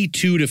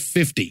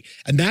 82-50.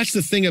 And that's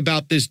the thing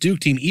about this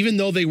Duke team. Even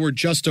though they were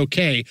just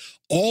okay,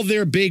 all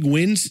their big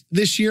wins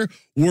this year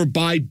were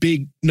by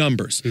big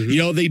numbers. Mm-hmm. You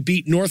know, they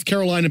beat North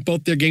Carolina in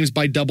both their games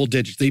by double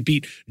digits. They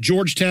beat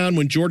Georgetown.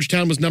 When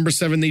Georgetown was number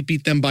 7, they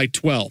beat them by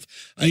 12.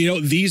 You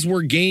know, these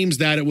were games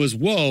that it was,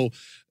 whoa,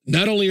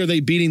 not only are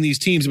they beating these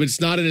teams, but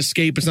it's not an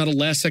escape. It's not a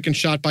last-second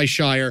shot by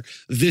Shire.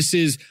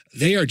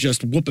 They are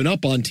just whooping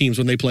up on teams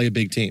when they play a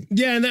big team.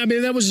 Yeah, and I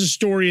mean, that was the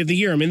story of the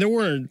year. I mean, there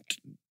weren't,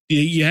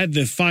 you had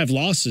the 5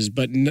 losses,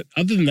 but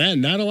other than that,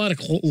 not a lot of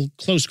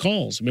close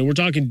calls. I mean, we're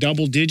talking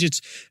double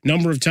digits.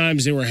 Number of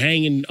times they were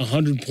hanging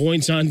 100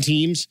 points on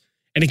teams.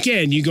 And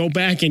again, you go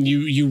back and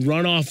you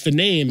run off the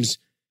names,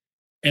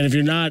 and if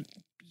you're not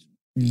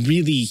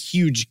really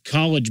huge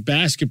college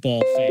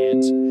basketball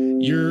fans,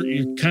 you're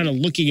kind of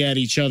looking at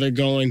each other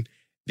going,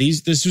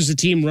 this was a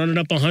team running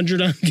up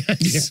 100 on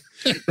guys,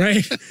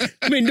 right?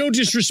 I mean, no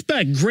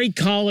disrespect. Great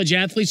college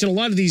athletes, and a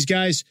lot of these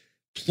guys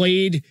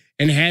played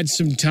and had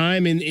some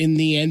time in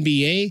the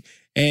NBA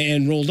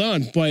and rolled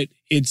on. But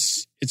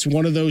it's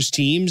one of those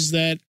teams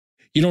that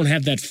you don't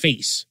have that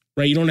face,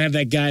 right? You don't have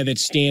that guy that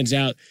stands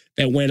out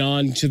that went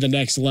on to the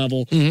next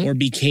level or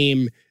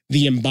became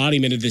the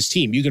embodiment of this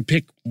team. You could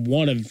pick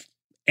one of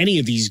any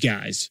of these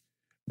guys,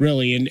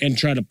 really, and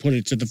try to put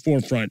it to the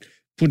forefront,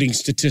 putting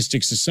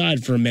statistics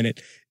aside for a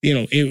minute. You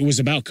know, it was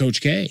about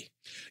Coach K.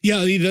 Yeah,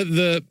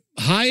 the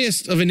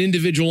highest of an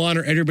individual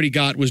honor everybody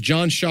got was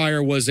John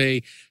Shire was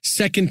a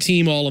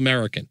second-team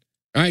All-American.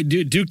 All right,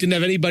 Duke didn't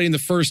have anybody in the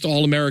first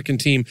All-American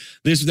team.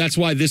 That's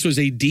why this was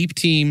a deep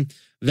team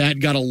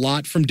that got a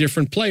lot from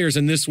different players,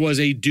 and this was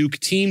a Duke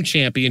team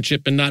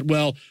championship and not,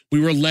 well,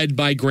 we were led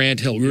by Grant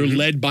Hill. We were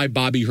led by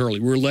Bobby Hurley.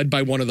 We were led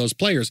by one of those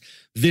players.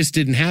 This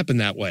didn't happen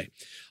that way.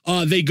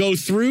 They go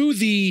through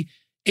the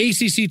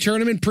ACC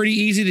tournament pretty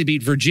easy. They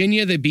beat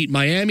Virginia. They beat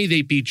Miami.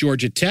 They beat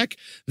Georgia Tech.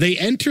 They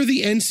enter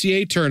the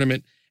NCAA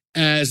tournament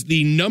as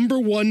the number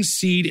 1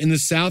 seed in the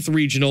South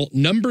Regional,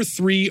 number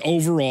 3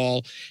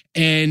 overall.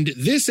 And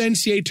this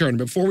NCAA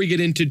tournament, before we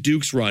get into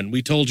Duke's run,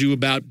 we told you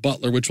about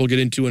Butler, which we'll get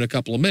into in a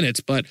couple of minutes.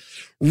 But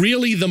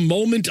really the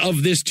moment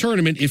of this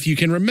tournament, if you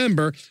can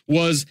remember,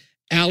 was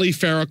Ali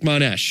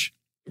Farouk-Manesh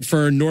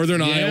for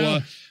Northern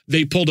Iowa.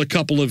 They pulled a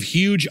couple of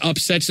huge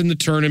upsets in the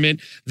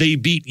tournament. They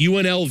beat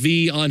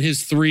UNLV on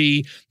his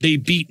 3. They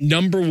beat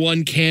number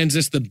 1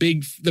 Kansas, the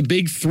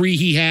big 3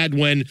 he had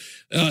when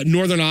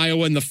Northern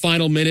Iowa in the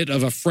final minute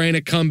of a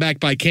frantic comeback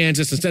by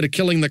Kansas, instead of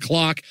killing the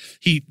clock,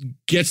 he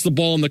gets the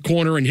ball in the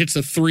corner and hits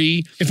a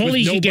 3. If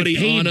only he could get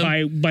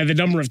paid by the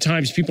number of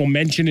times people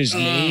mention his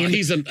name.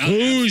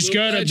 Who's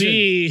going to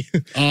be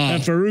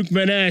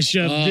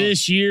Farouk-Manesh of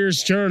this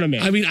year's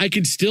tournament? I mean, I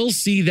could still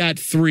see that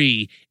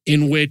 3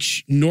 in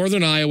which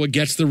Northern Iowa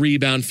gets the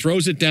rebound,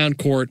 throws it down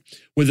court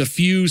with a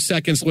few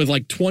seconds, with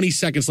like 20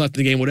 seconds left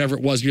in the game, whatever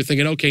it was. You're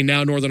thinking, okay,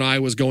 now Northern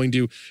Iowa is going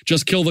to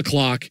just kill the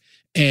clock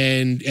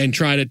and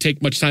try to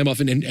take much time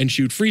off and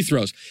shoot free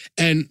throws.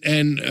 And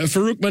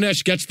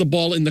Farouk-Manesh gets the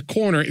ball in the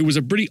corner. It was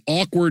a pretty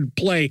awkward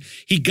play.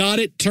 He got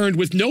it turned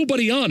with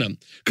nobody on him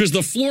because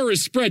the floor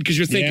is spread, because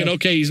you're thinking,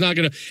 okay, he's not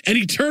going to. And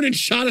he turned and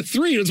shot a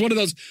 3. It was one of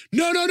those,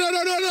 no.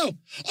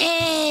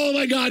 Oh,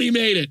 my God, he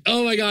made it.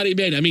 Oh, my God, he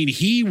made it. I mean,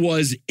 he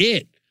was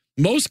it.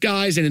 Most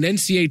guys in an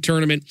NCAA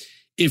tournament,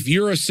 if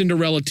you're a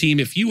Cinderella team,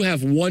 if you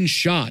have one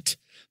shot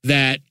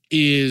that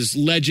is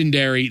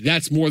legendary,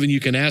 that's more than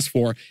you can ask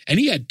for. And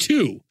he had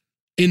 2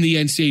 in the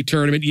NCAA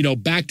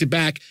tournament, back to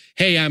back.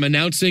 Hey, I'm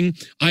announcing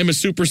I'm a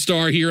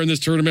superstar here in this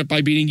tournament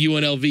by beating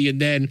UNLV.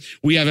 And then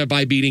we have it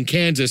by beating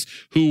Kansas,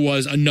 who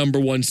was a number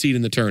 1 seed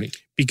in the tourney.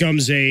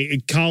 Becomes a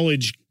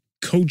college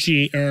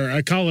coaching or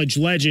a college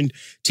legend,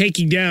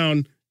 taking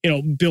down,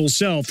 Bill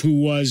Self,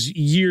 who was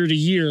year to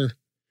year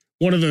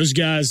one of those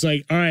guys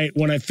like, all right,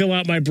 when I fill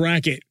out my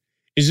bracket,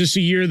 is this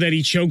a year that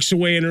he chokes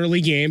away an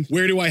early game?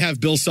 Where do I have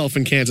Bill Self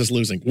and Kansas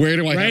losing? Where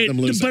do I have them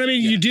losing? But,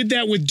 you did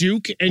that with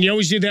Duke, and you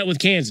always did that with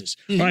Kansas.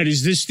 Mm-hmm. All right,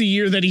 is this the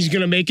year that he's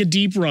going to make a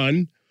deep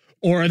run,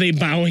 or are they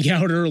bowing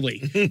out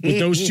early? With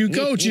those two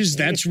coaches,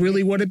 that's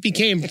really what it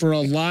became for a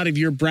lot of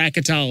your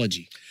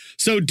bracketology.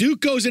 So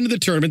Duke goes into the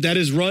tournament that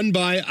is run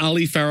by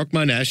Ali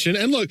Farouk-Manesh.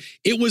 And look,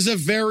 it was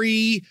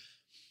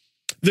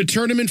the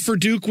tournament for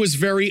Duke was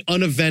very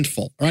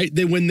uneventful, right?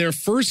 They win their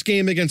first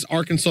game against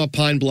Arkansas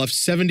Pine Bluff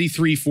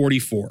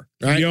 73-44,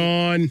 right?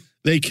 Yawn.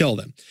 They killed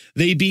them.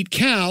 They beat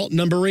Cal,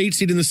 number 8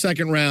 seed in the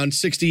second round,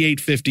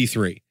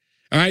 68-53.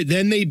 All right,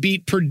 then they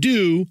beat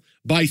Purdue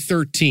by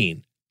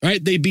 13. All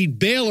right, they beat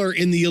Baylor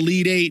in the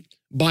Elite 8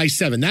 by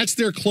 7. That's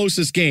their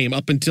closest game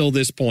up until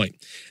this point.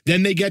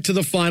 Then they get to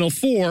the Final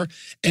Four,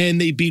 and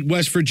they beat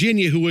West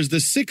Virginia, who was the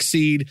 6th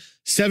seed,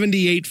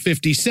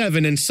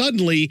 78-57, and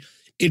suddenly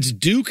it's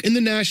Duke in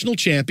the national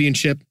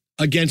championship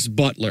against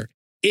Butler.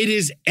 It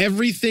is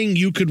everything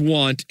you could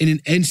want in an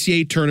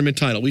NCAA tournament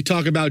title. We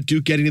talk about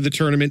Duke getting to the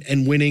tournament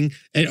and winning,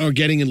 or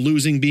getting and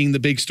losing being the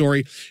big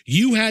story.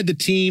 You had the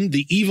team,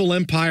 the evil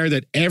empire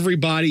that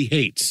everybody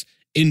hates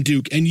in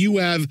Duke, and you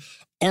have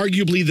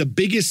arguably the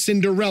biggest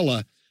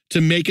Cinderella to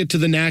make it to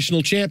the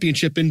national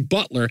championship in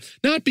Butler,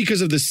 not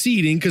because of the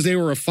seeding, because they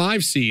were a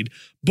 5 seed,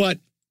 but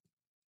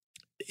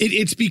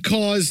it's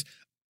because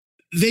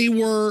they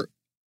were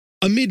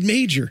a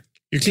mid-major.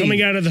 You're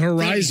coming out of the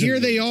horizon. Here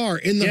they are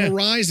in the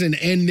horizon,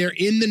 and they're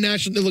in the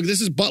national. Look,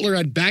 this is Butler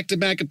had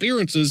back-to-back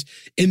appearances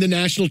in the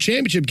national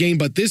championship game,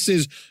 but this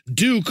is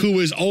Duke, who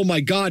is, oh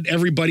my God,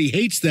 everybody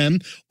hates them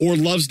or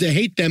loves to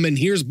hate them, and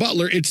here's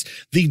Butler. It's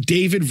the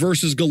David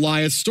versus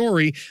Goliath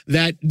story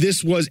that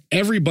this was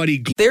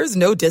everybody. There's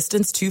no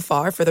distance too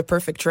far for the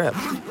perfect trip.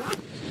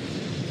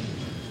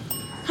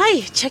 Hi,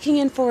 checking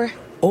in for...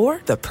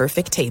 Or the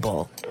perfect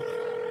table.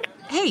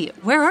 Hey,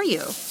 where are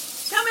you?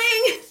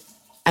 Coming!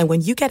 And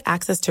when you get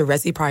access to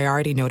Resi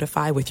Priority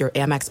Notify with your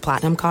Amex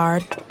Platinum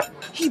card...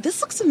 Hey,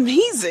 this looks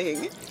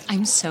amazing.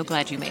 I'm so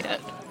glad you made it.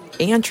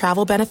 And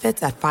travel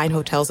benefits at fine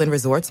hotels and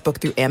resorts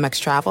booked through Amex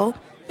Travel,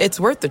 it's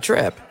worth the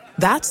trip.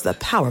 That's the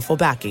powerful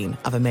backing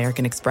of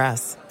American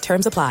Express.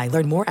 Terms apply.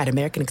 Learn more at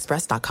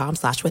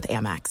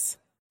americanexpress.com/withAmex.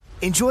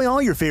 Enjoy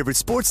all your favorite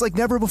sports like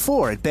never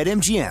before at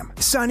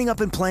BetMGM. Signing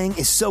up and playing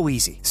is so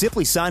easy.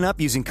 Simply sign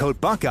up using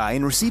code Buckeye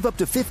and receive up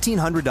to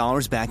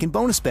 $1,500 back in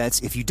bonus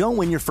bets if you don't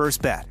win your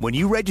first bet. When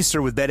you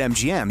register with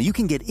BetMGM, you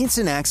can get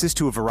instant access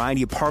to a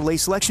variety of parlay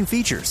selection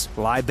features,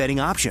 live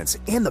betting options,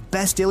 and the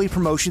best daily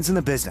promotions in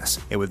the business.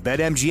 And with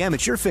BetMGM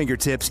at your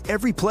fingertips,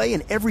 every play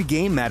and every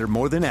game matter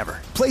more than ever.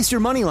 Place your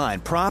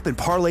moneyline, prop, and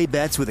parlay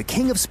bets with the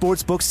king of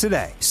sportsbooks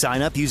today.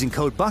 Sign up using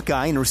code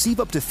Buckeye and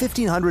receive up to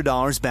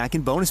 $1,500 back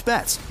in bonus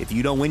bets if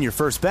you don't win your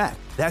first bet.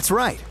 That's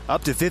right,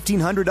 up to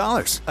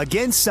 $1,500.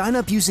 Again, sign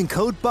up using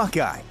code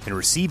Buckeye and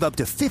receive up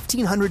to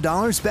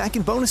 $1,500 back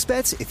in bonus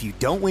bets if you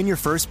don't win your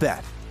first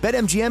bet.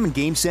 BetMGM and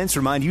GameSense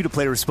remind you to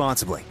play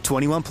responsibly.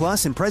 21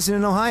 plus and present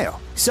in Ohio.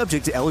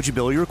 Subject to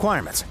eligibility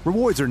requirements.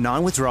 Rewards are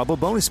non-withdrawable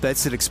bonus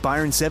bets that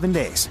expire in 7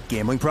 days.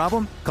 Gambling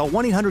problem? Call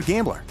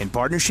 1-800-GAMBLER in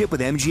partnership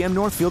with MGM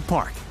Northfield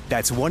Park.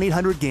 That's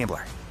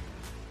 1-800-GAMBLER.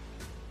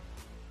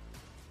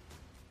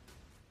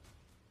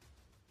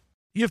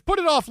 You've put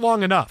it off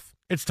long enough.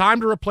 It's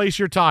time to replace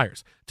your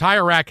tires.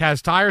 Tire Rack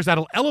has tires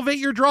that'll elevate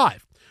your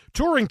drive.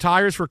 Touring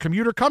tires for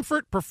commuter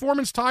comfort,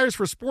 performance tires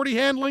for sporty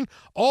handling,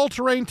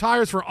 all-terrain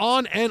tires for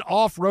on- and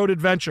off-road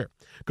adventure.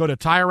 Go to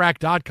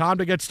TireRack.com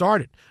to get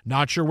started.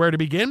 Not sure where to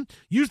begin?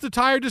 Use the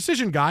Tire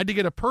Decision Guide to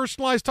get a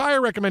personalized tire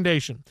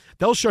recommendation.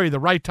 They'll show you the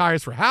right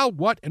tires for how,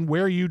 what, and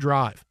where you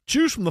drive.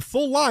 Choose from the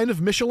full line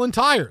of Michelin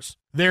tires.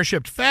 They're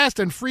shipped fast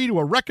and free to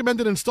a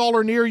recommended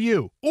installer near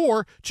you.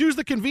 Or choose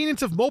the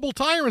convenience of mobile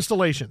tire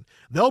installation.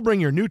 They'll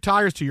bring your new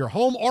tires to your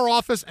home or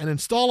office and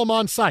install them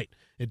on site.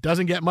 It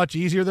doesn't get much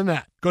easier than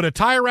that. Go to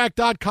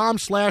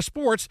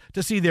TireRack.com/sports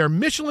to see their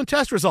Michelin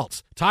test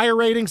results, tire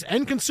ratings,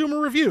 and consumer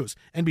reviews.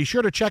 And be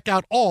sure to check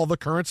out all the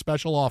current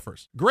special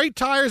offers. Great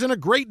tires and a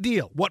great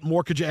deal. What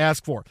more could you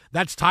ask for?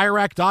 That's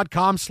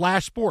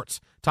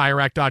TireRack.com/sports.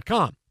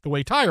 TireRack.com, the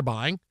way tire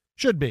buying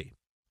should be.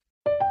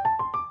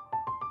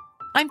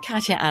 I'm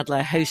Katya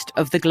Adler, host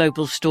of The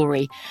Global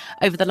Story.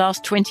 Over the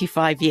last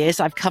 25 years,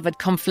 I've covered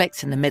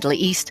conflicts in the Middle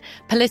East,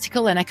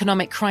 political and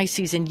economic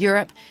crises in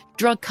Europe,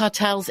 drug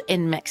cartels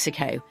in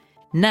Mexico.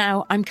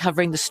 Now I'm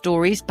covering the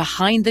stories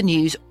behind the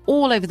news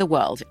all over the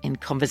world in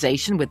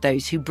conversation with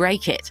those who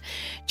break it.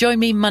 Join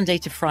me Monday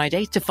to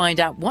Friday to find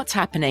out what's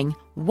happening,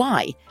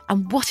 why,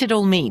 and what it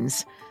all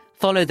means.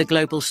 Follow The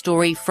Global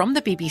Story from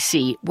the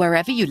BBC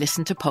wherever you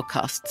listen to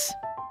podcasts.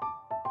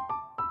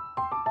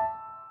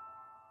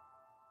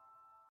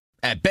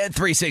 At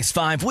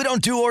Bet365, we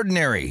don't do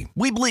ordinary.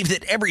 We believe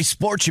that every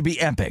sport should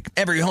be epic.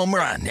 Every home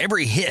run,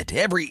 every hit,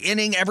 every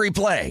inning, every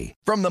play.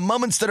 From the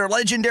moments that are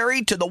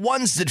legendary to the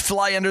ones that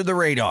fly under the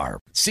radar.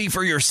 See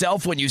for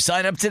yourself when you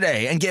sign up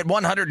today and get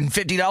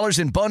 $150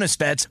 in bonus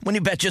bets when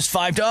you bet just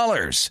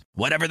 $5.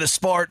 Whatever the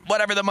sport,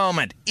 whatever the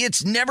moment,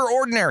 it's never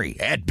ordinary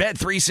at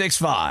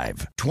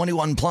Bet365.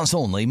 21 plus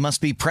only.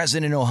 Must be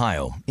present in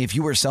Ohio. If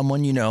you or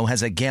someone you know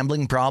has a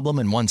gambling problem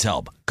and wants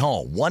help,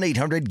 call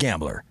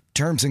 1-800-GAMBLER.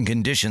 Terms and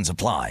conditions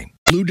apply.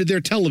 Glued to their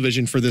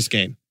television for this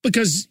game.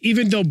 Because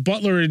even though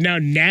Butler had now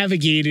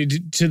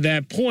navigated to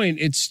that point,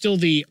 it's still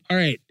all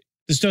right,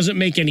 this doesn't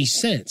make any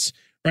sense,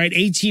 right?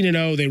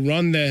 18-0, they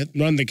run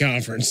the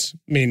conference.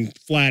 I mean,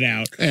 flat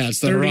out. Yeah, it's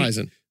the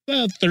horizon.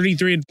 Well,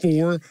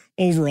 33-4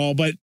 overall.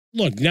 But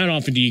look, not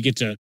often do you get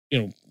to,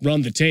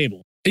 run the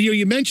table.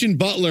 You mentioned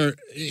Butler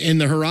in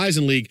the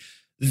Horizon League.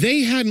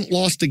 They hadn't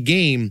lost a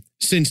game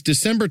since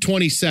December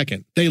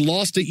 22nd. They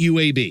lost at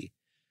UAB.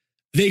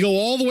 They go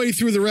all the way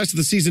through the rest of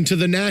the season to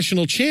the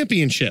national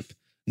championship,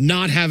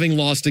 not having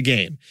lost a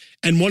game.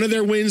 And one of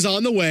their wins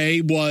on the way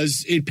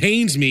was, it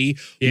pains me,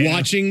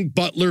 watching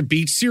Butler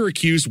beat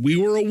Syracuse. We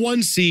were a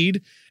 1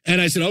 seed,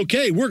 and I said,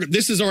 okay,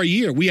 this is our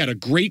year. We had a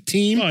great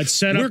team. Oh, it's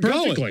set up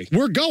perfectly.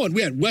 We're going.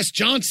 We had Wes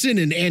Johnson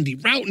and Andy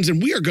Routens,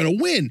 and we are going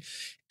to win.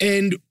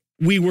 And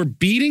we were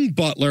beating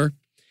Butler,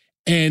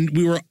 and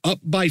we were up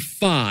by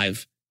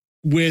 5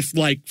 with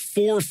like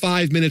 4 or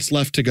 5 minutes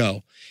left to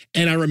go.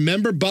 And I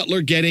remember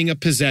Butler getting a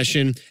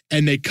possession,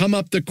 and they come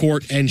up the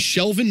court, and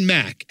Shelvin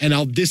Mack,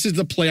 this is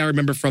the play I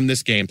remember from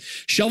this game.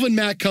 Shelvin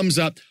Mack comes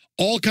up,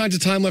 all kinds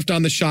of time left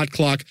on the shot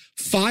clock,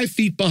 5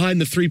 feet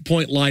behind the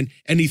three-point line,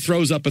 and he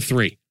throws up a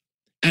 3.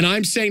 And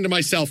I'm saying to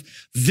myself,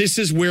 this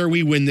is where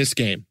we win this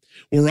game.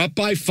 We're up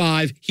by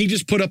 5. He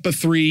just put up a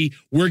 3.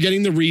 We're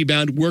getting the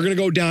rebound. We're going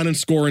to go down and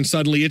score, and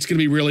suddenly it's going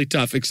to be really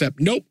tough. Except,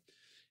 nope,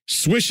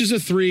 swishes a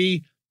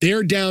 3.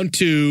 They're down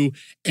 2.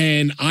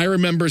 And I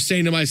remember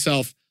saying to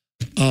myself,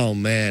 oh,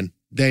 man,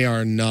 they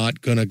are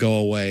not going to go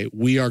away.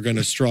 We are going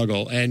to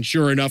struggle. And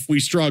sure enough, we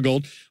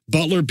struggled.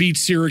 Butler beat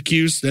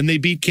Syracuse. Then they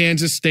beat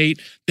Kansas State.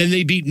 Then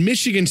they beat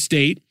Michigan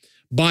State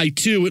by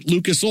 2 at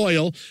Lucas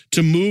Oil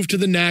to move to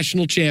the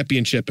national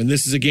championship. And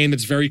this is a game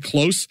that's very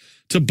close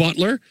to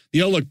Butler.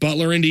 Look,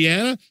 Butler,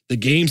 Indiana, the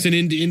game's in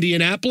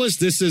Indianapolis.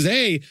 This is,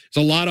 there's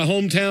a lot of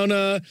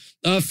hometown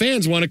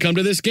fans want to come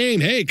to this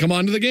game. Hey, come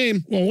on to the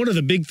game. Well, one of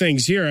the big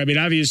things here,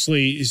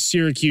 obviously,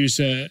 Syracuse,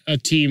 a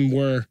team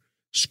where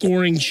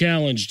scoring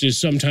challenged is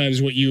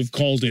sometimes what you've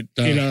called it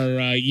in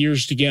our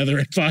years together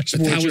at Fox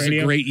Sports Radio. That was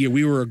a great year.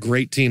 We were a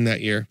great team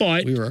that year.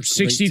 But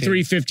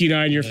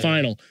 63-59 your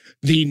final.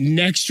 The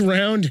next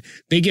round,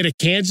 they get a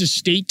Kansas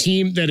State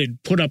team that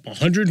had put up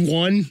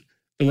 101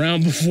 the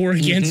round before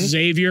against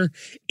Xavier,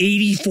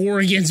 84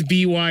 against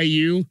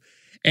BYU,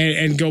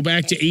 and go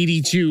back to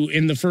 82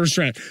 in the first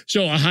round.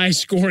 So a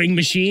high-scoring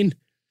machine.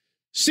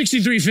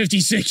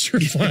 63-56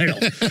 your final.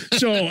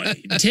 So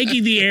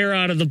taking the air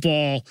out of the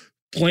ball,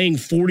 playing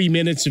 40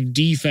 minutes of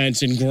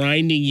defense and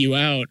grinding you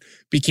out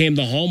became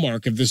the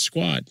hallmark of this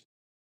squad.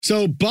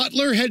 So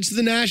Butler heads to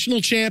the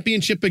national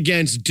championship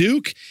against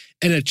Duke,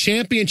 and a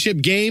championship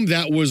game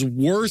that was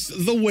worth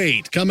the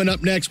wait. Coming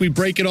up next, we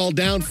break it all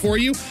down for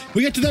you.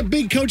 We get to that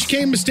big Coach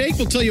K mistake.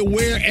 We'll tell you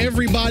where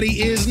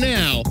everybody is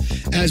now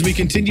as we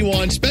continue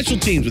on Special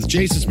Teams with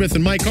Jason Smith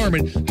and Mike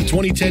Harmon, the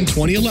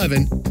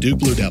 2010-2011 Duke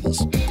Blue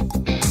Devils.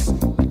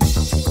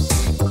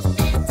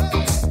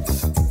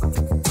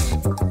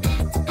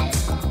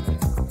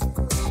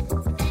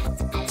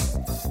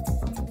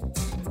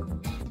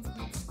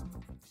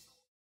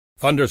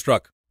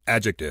 Thunderstruck.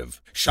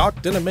 Adjective.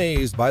 Shocked and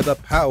amazed by the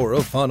power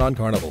of fun on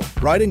Carnival.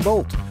 Riding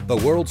Bolt, the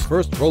world's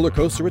first roller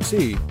coaster at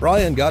sea.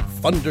 Brian got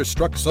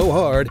thunderstruck so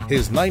hard,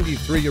 his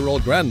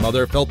 93-year-old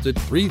grandmother felt it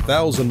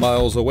 3,000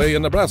 miles away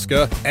in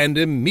Nebraska and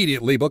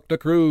immediately booked a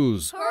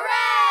cruise.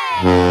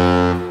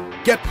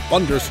 Hooray! Get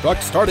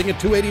thunderstruck starting at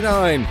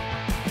 $289.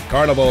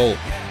 Carnival.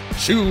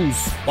 Choose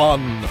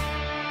fun.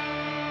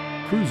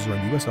 Cruises are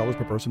in U.S. dollars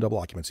per person, double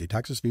occupancy.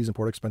 Taxes, fees, and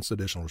port expenses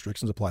additional.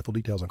 Restrictions apply. Full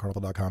details on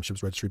carnival.com.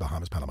 Ships registry,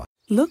 Bahamas, Panama.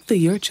 Look through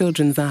your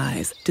children's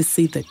eyes to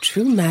see the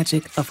true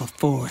magic of a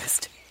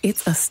forest.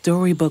 It's a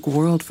storybook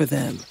world for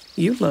them.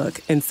 You look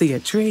and see a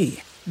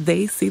tree.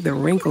 They see the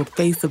wrinkled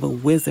face of a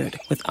wizard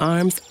with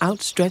arms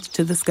outstretched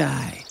to the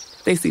sky.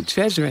 They see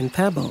treasure in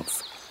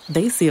pebbles.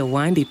 They see a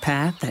windy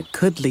path that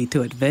could lead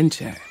to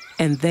adventure.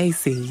 And they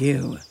see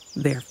you,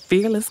 their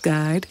fearless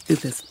guide through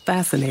this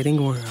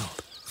fascinating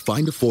world.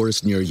 Find a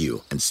forest near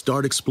you and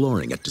start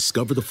exploring at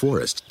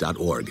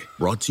discovertheforest.org.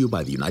 Brought to you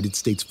by the United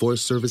States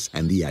Forest Service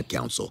and the Ad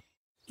Council.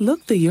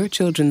 Look through your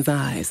children's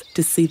eyes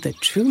to see the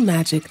true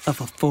magic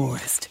of a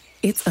forest.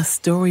 It's a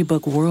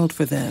storybook world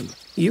for them.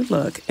 You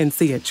look and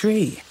see a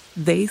tree.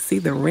 They see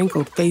the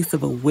wrinkled face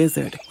of a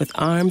wizard with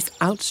arms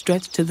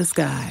outstretched to the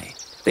sky.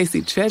 They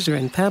see treasure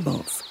in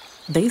pebbles.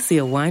 They see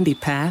a windy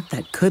path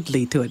that could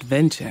lead to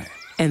adventure.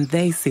 And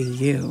they see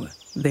you,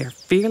 their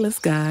fearless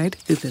guide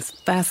through this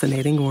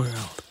fascinating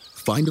world.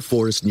 Find a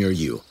forest near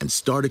you and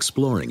start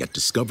exploring at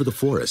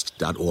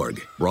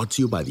discovertheforest.org. Brought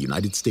to you by the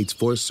United States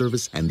Forest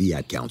Service and the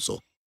Ad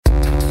Council.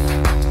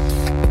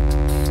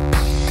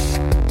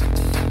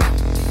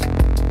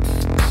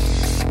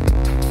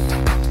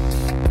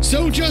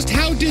 So just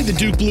how did the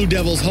Duke Blue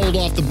Devils hold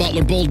off the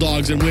Butler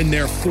Bulldogs and win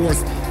their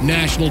 4th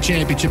national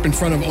championship in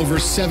front of over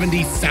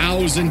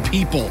 70,000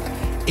 people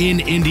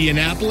in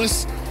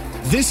Indianapolis?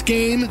 This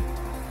game,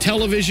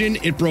 television,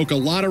 it broke a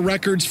lot of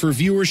records for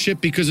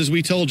viewership because, as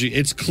we told you,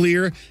 it's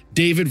clear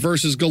David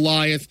versus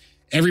Goliath.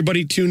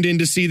 Everybody tuned in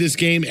to see this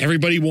game.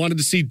 Everybody wanted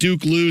to see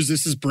Duke lose.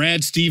 This is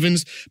Brad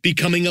Stevens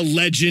becoming a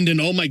legend.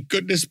 And oh my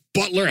goodness,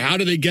 Butler, how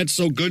do they get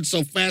so good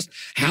so fast?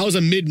 How's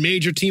a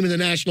mid-major team in the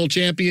national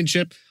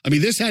championship? I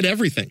mean, this had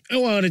everything.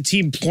 Well, a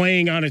team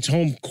playing on its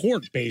home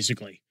court,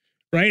 basically,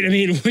 right? I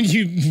mean, when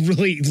you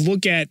really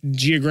look at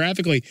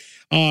geographically,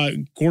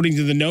 according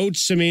to the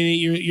notes, I mean,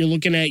 you're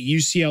looking at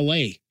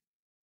UCLA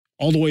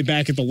all the way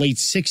back at the late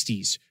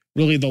 60s,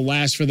 really the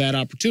last for that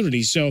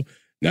opportunity. So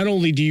not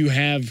only do you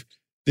have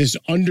this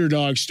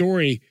underdog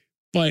story,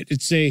 but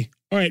it's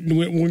all right,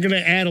 we're going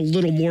to add a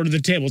little more to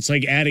the table. It's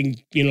like adding,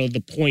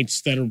 the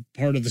points that are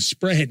part of the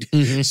spread,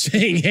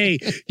 saying, hey,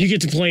 you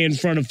get to play in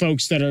front of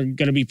folks that are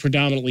going to be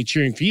predominantly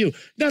cheering for you.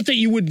 Not that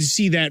you wouldn't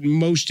see that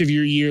most of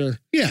your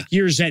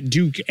years at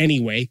Duke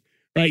anyway,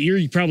 right?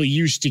 You're probably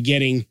used to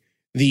getting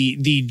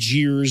the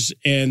jeers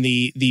and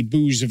the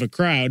boos of a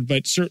crowd,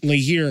 but certainly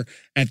here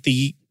at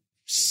the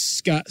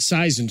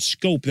size and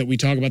scope that we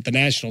talk about the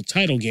national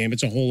title game,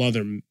 it's a whole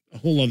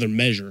other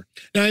measure.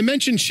 Now, I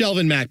mentioned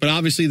Shelvin Mack, but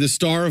obviously the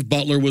star of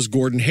Butler was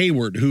Gordon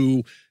Hayward,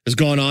 who has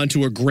gone on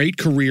to a great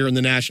career in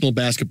the National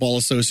Basketball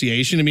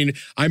Association. I mean,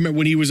 I remember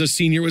when he was a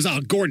senior, it was,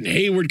 Gordon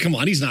Hayward, come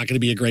on, he's not going to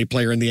be a great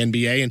player in the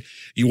NBA. And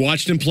you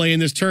watched him play in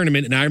this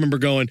tournament, and I remember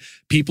going,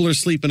 people are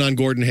sleeping on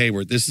Gordon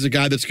Hayward. This is a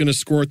guy that's going to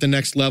score at the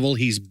next level.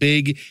 He's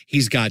big,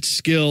 he's got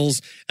skills,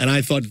 and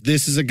I thought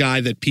this is a guy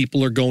that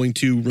people are going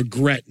to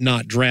regret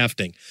not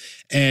drafting.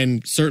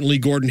 And certainly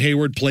Gordon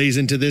Hayward plays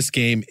into this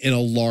game in a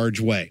large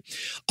way.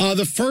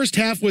 The first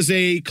half was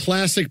a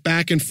classic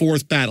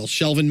back-and-forth battle.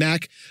 Shelvin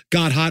Mack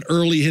got hot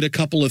early, hit a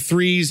couple of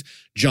threes.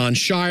 John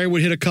Shire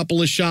would hit a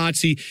couple of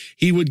shots.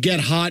 He would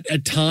get hot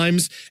at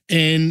times,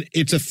 and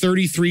it's a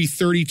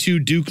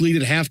 33-32 Duke lead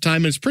at halftime,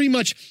 and it's pretty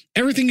much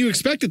everything you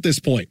expect at this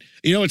point.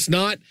 It's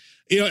not,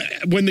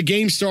 when the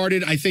game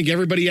started, I think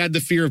everybody had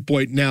the fear of,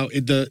 now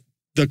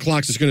the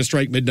clock's is going to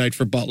strike midnight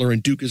for Butler,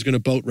 and Duke is going to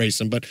boat race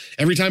them. But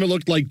every time it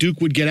looked like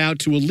Duke would get out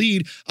to a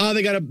lead,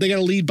 they got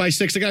a lead by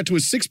 6. They got to a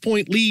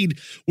 6-point lead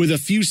with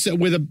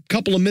a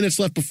couple of minutes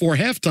left before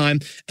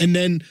halftime, and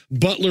then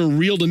Butler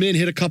reeled them in,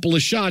 hit a couple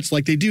of shots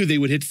like they do. They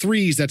would hit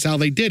threes. That's how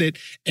they did it.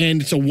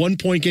 And it's a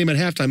 1-point game at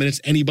halftime, and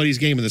it's anybody's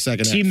game in the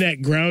second half. Team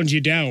that grounds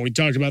you down. We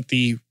talked about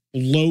the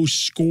low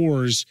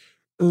scores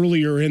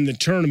earlier in the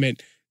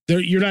tournament.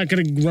 You're not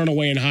going to run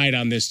away and hide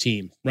on this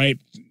team, right?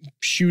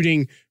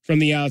 Shooting from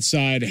the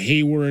outside,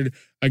 Hayward,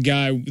 a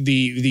guy,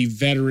 the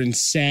veteran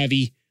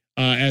savvy,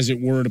 as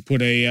it were, to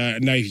put a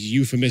nice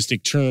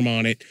euphemistic term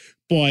on it,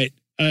 but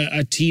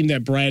a team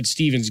that Brad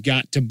Stevens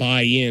got to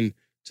buy in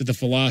to the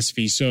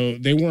philosophy. So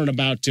they weren't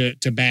about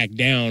to back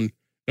down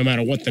no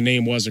matter what the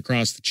name was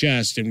across the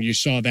chest. And you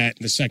saw that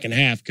in the second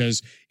half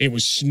because it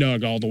was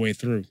snug all the way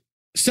through.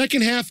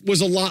 Second half was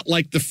a lot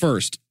like the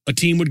first. A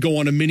team would go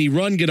on a mini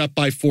run, get up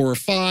by 4 or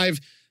 5.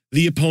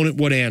 The opponent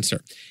would answer.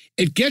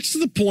 It gets to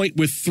the point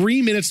with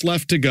 3 minutes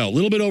left to go, a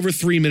little bit over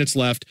 3 minutes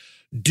left.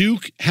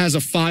 Duke has a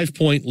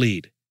 5-point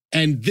lead.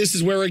 And this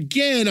is where,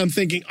 again, I'm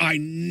thinking,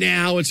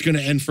 now it's going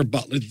to end for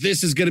Butler.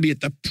 This is going to be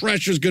it. The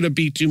pressure's going to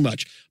be too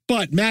much.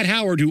 But Matt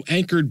Howard, who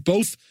anchored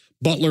both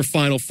Butler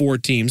Final Four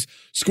teams,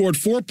 scored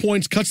 4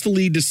 points, cuts the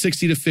lead to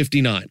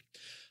 60-59.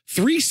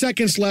 3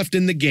 seconds left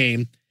in the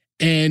game,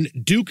 and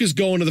Duke is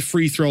going to the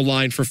free throw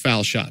line for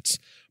foul shots.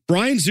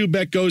 Brian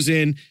Zubek goes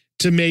in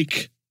to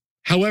make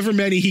however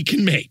many he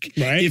can make.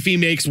 Right. If he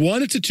makes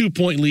one, it's a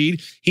 2-point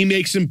lead. He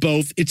makes them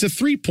both, it's a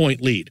 3-point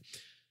lead.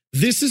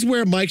 This is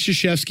where Mike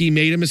Krzyzewski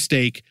made a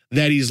mistake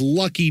that he's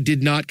lucky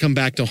did not come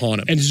back to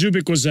haunt him. And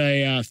Zubik was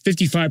a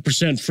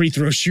 55% free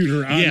throw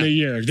shooter on the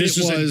year. This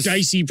was a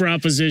dicey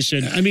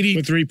proposition. I mean,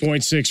 with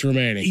 3.6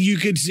 remaining.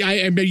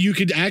 You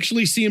could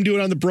actually see him do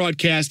it on the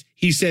broadcast.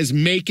 He says,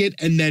 make it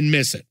and then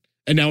miss it.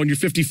 And now when you're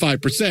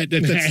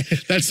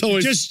 55%, that's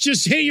always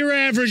just hit your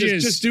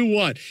averages. Just do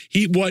what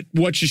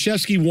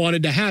Krzyzewski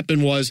wanted to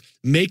happen was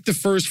make the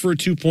first for a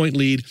 2-point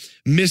lead,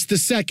 miss the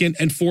second,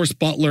 and force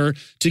Butler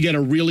to get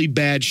a really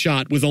bad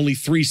shot with only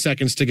 3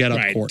 seconds to get up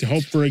court. To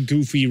hope for a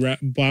goofy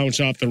bounce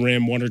off the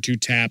rim, 1 or 2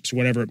 taps,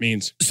 whatever it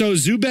means. So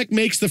Zubek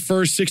makes the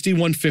first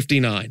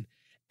 61-59.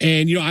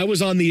 And, I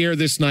was on the air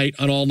this night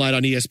on All Night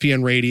on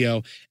ESPN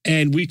Radio,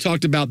 and we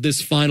talked about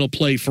this final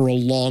play for a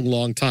long,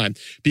 long time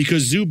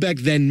because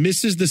Zubek then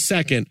misses the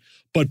second,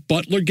 but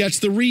Butler gets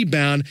the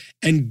rebound,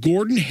 and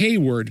Gordon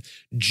Hayward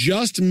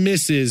just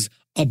misses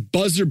a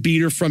buzzer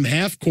beater from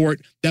half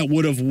court that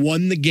would have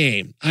won the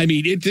game. I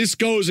mean, this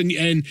goes and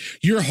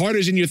your heart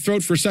is in your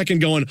throat for a second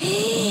going,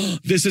 oh,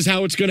 this is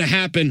how it's going to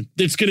happen.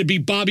 It's going to be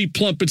Bobby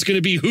Plump. It's going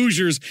to be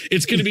Hoosiers.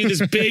 It's going to be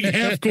this big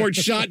half court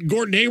shot.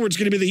 Gordon Hayward's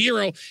going to be the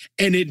hero.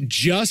 And it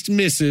just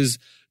misses.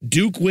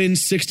 Duke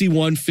wins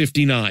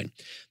 61-59.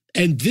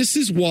 And this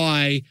is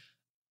why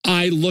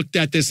I looked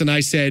at this and I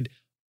said,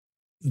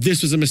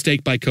 this was a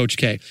mistake by Coach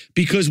K,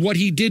 because what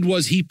he did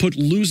was he put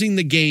losing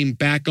the game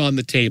back on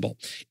the table.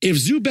 If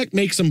Zubek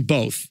makes them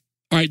both,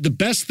 all right, the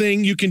best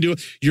thing you can do,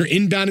 you're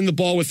inbounding the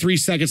ball with 3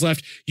 seconds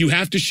left. You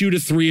have to shoot a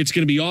three. It's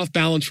going to be off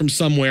balance from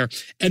somewhere.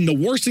 And the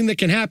worst thing that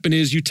can happen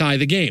is you tie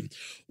the game.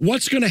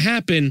 What's going to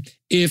happen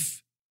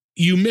if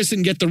you miss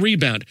and get the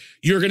rebound?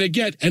 You're going to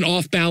get an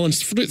off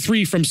balance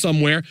three from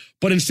somewhere.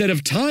 But instead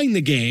of tying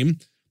the game,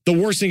 the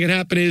worst thing that can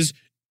happen is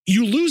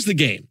you lose the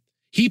game.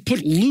 He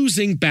put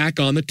losing back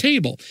on the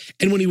table.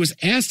 And when he was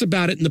asked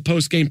about it in the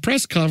post-game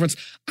press conference,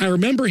 I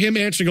remember him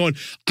answering going,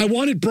 I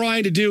wanted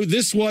Brian to do,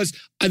 this was,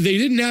 they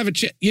didn't have a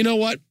chance. You know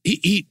what?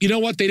 You know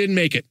what? They didn't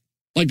make it.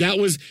 Like that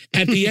was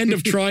at the end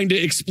of trying to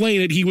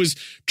explain it. He was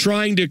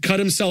trying to cut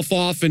himself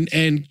off.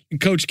 And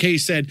Coach K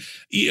said,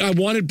 I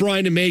wanted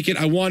Brian to make it.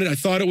 I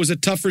thought it was a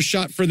tougher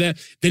shot for them.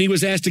 Then he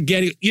was asked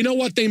again, you know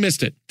what? They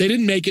missed it. They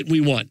didn't make it. We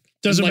won.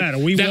 Doesn't matter.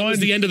 We won. That was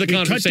the end of the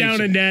conversation. Cut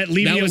down a net,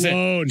 leave me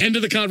alone. End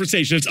of the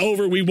conversation. It's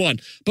over. We won.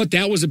 But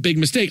that was a big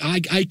mistake.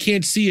 I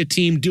can't see a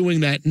team doing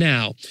that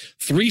now.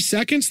 3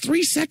 seconds?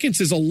 3 seconds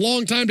is a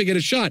long time to get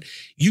a shot.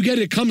 You get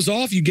it comes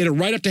off, you get it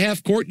right up to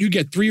half court, you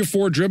get 3 or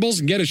 4 dribbles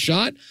and get a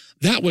shot.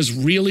 That was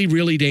really,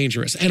 really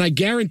dangerous. And I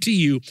guarantee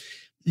you,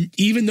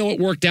 even though it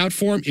worked out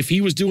for him, if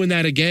he was doing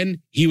that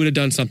again, he would have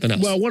done something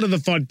else. Well, one of the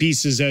fun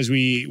pieces as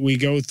we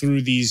go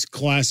through these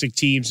classic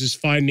teams is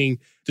finding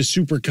the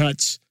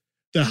supercuts,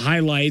 the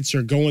highlights,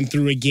 or going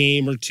through a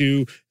game or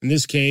two, in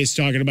this case,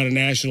 talking about a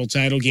national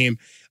title game,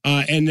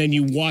 and then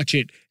you watch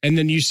it, and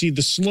then you see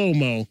the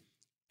slow-mo.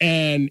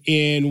 And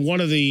in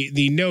one of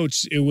the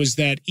notes, it was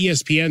that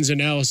ESPN's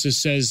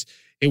analysis says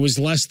it was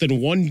less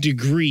than 1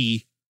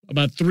 degree,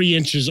 about 3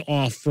 inches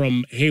off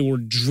from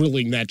Hayward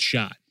drilling that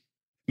shot.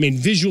 I mean,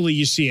 visually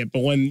you see it,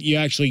 but when you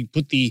actually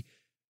put the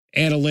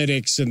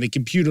analytics and the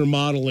computer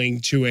modeling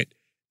to it,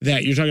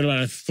 that you're talking about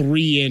a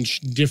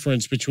 3-inch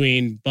difference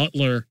between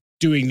Butler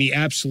doing the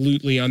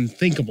absolutely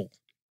unthinkable.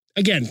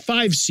 Again,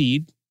 5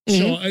 seed,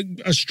 so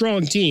a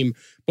strong team,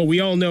 but we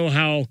all know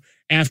how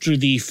after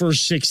the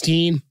first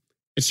 16,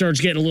 it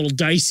starts getting a little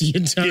dicey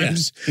at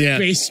times. Yeah.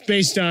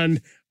 Based on,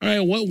 all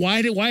right,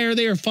 why are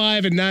they a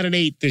 5 and not an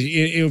 8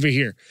 over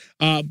here?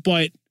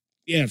 But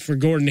yeah, for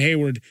Gordon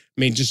Hayward,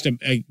 I mean, just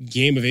a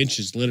game of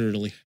inches,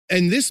 literally.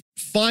 And this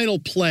final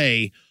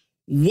play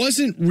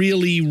wasn't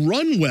really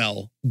run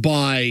well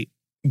by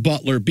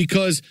Butler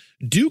because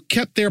Duke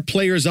kept their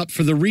players up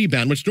for the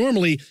rebound, which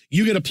normally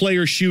you get a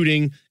player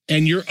shooting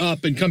and you're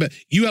up and come back.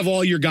 You have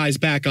all your guys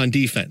back on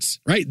defense,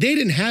 right? They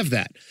didn't have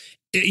that.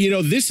 You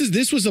know,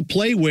 this was a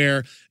play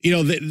where, you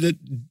know,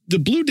 the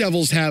Blue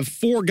Devils have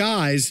 4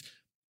 guys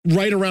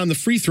right around the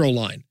free throw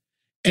line.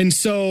 And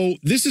so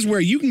this is where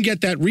you can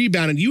get that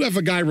rebound and you have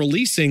a guy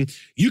releasing,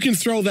 you can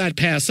throw that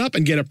pass up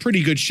and get a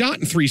pretty good shot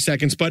in 3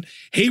 seconds. But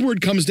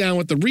Hayward comes down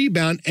with the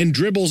rebound and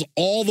dribbles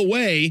all the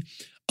way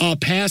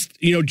past,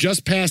 you know,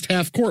 just past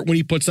half court when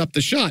he puts up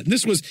the shot. And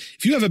this was,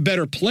 if you have a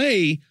better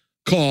play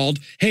called,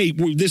 hey,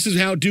 this is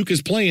how Duke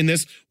is playing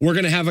this. We're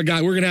going to have a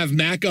guy, we're going to have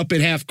Mac up at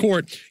half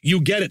court.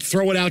 You get it,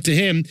 throw it out to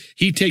him.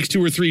 He takes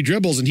 2 or 3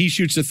 dribbles and he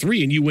shoots a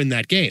 3 and you win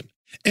that game.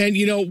 And,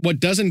 you know, what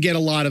doesn't get a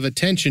lot of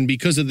attention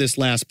because of this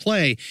last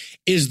play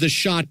is the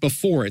shot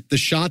before it, the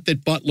shot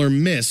that Butler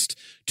missed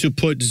to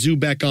put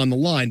Zubek on the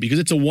line because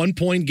it's a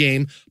 1-point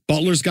game.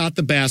 Butler's got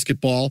the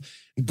basketball.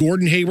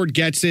 Gordon Hayward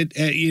gets it,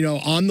 you know,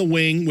 on the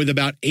wing with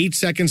about 8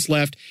 seconds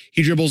left.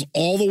 He dribbles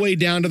all the way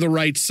down to the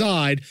right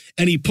side,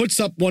 and he puts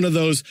up one of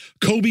those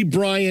Kobe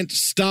Bryant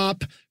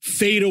stop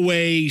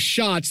fadeaway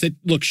shots that,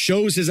 look,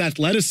 shows his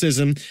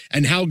athleticism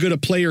and how good a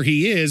player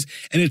he is,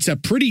 and it's a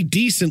pretty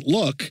decent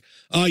look.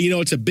 You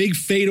know, it's a big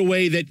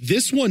fadeaway that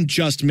this one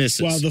just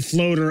misses. Well, the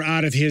floater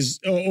out of his,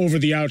 over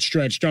the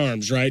outstretched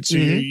arms, right? So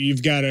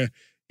you've got to,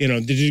 you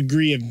know, the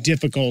degree of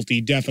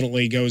difficulty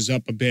definitely goes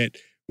up a bit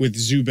with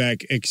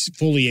Zubek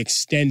fully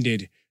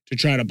extended to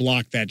try to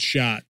block that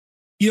shot.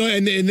 You know,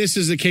 and this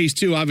is the case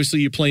too.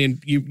 Obviously, you're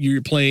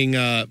playing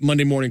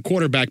Monday morning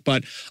quarterback,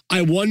 but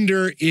I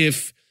wonder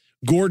if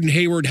Gordon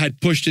Hayward had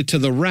pushed it to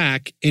the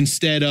rack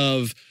instead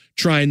of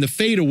trying the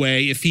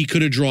fadeaway, if he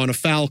could have drawn a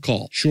foul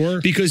call.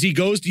 Sure. Because he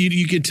goes,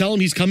 you can tell him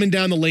he's coming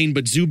down the lane,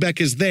 but Zubek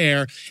is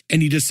there,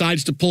 and he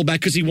decides to pull back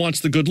because he wants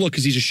the good look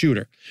because he's a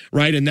shooter,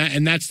 right? And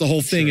that's the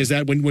whole thing is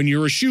that when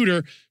you're a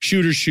shooter,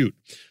 shooters shoot.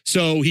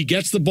 So he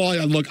gets the ball.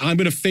 Look, I'm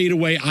going to fade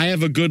away. I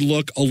have a good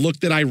look, a look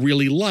that I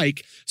really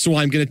like, so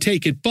I'm going to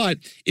take it. But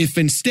if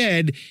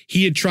instead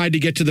he had tried to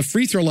get to the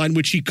free throw line,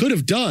 which he could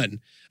have done,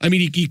 I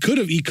mean, he could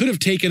have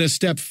taken a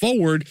step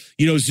forward.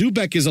 You know,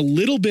 Zubek is a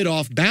little bit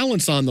off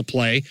balance on the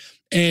play,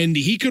 and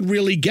he could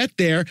really get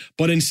there.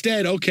 But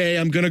instead, okay,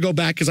 I'm going to go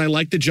back because I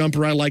like the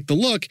jumper, I like the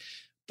look.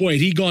 boy,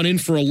 had he gone in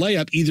for a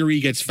layup, either he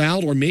gets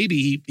fouled or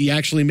maybe he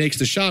actually makes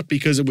the shot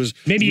because it was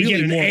maybe you really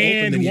get an more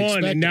open than you and one,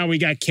 expected. and now we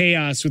got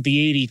chaos with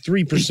the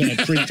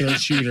 83% free throw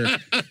shooter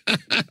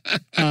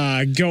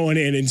going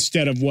in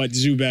instead of what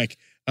Zubek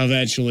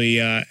eventually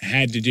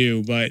had to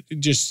do. But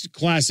just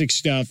classic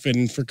stuff.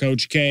 And for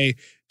Coach K,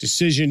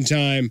 decision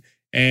time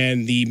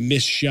and the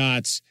missed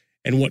shots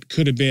and what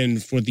could have been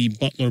for the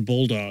Butler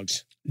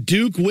Bulldogs.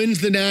 Duke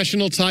wins the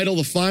national title.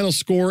 The final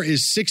score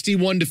is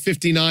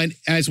 61-59.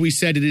 As we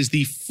said, it is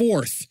the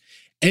fourth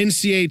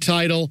NCAA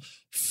title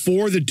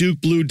for the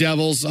Duke Blue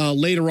Devils.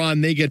 Later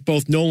on, they get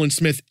both Nolan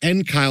Smith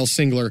and Kyle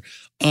Singler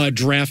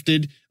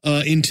drafted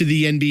into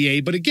the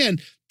NBA. But again,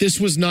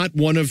 this was not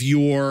one of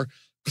your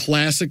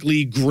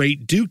classically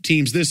great Duke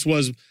teams. This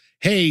was,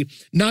 hey,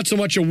 not so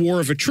much a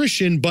war of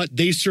attrition, but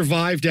they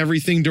survived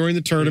everything during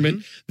the tournament.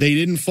 Mm-hmm. They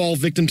didn't fall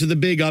victim to the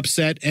big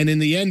upset. And in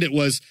the end, it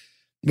was,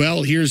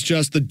 well, here's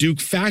just the Duke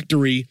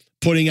factory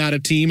putting out a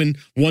team, and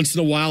once in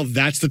a while,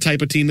 that's the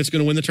type of team that's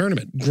going to win the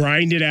tournament.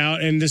 Grind it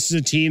out, and this is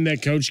a team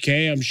that Coach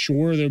K, I'm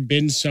sure there have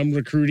been some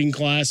recruiting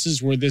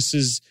classes where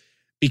this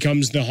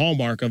becomes the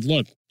hallmark of,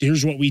 look,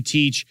 here's what we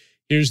teach,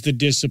 here's the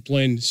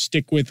discipline,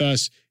 stick with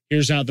us,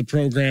 here's how the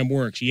program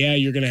works. Yeah,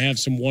 you're going to have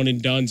some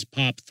one-and-dones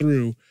pop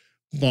through,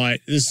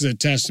 but this is a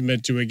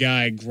testament to a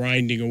guy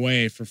grinding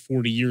away for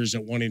 40 years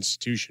at one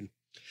institution.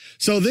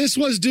 So this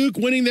was Duke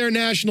winning their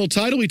national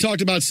title. We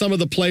talked about some of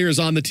the players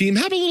on the team.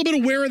 How about a little bit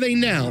of where are they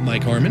now,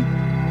 Mike Harmon?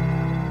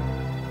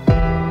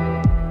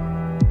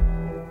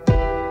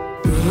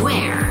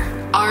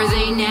 Where are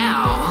they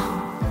now?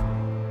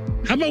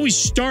 How about we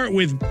start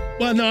with,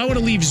 well, no, I want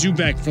to leave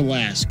Zubek for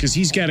last because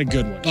he's got a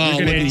good one. Oh,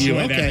 look at you.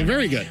 Okay,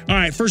 very good. All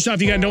right, first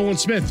off, you got Nolan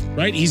Smith,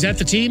 right? He's at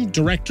the team,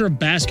 director of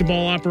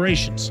basketball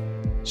operations.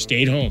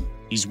 Stayed home.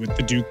 He's with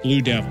the Duke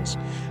Blue Devils.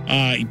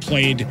 He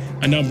played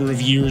a number of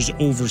years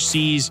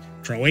overseas,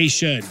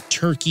 Croatia and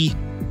Turkey.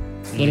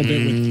 A little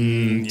bit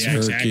with Turkey.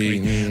 Exactly.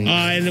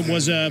 And it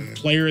was a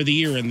player of the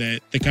year in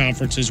the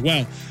conference as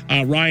well.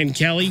 Ryan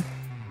Kelly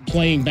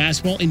playing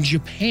basketball in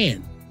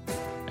Japan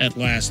at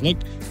last look.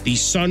 The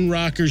Sun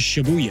Rockers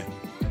Shibuya,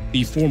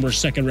 the former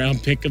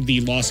second-round pick of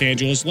the Los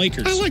Angeles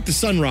Lakers. I like the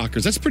Sun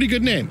Rockers. That's a pretty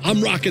good name.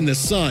 I'm rocking the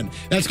Sun.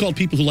 That's called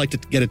people who like to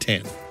get a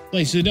tan.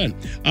 Nicely done.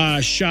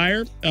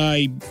 Shire,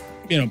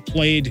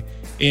 played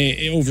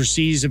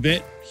overseas a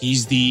bit.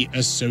 He's the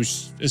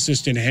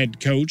assistant head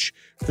coach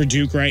for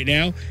Duke right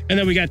now. And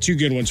then we got two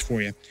good ones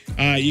for you.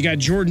 You got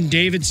Jordan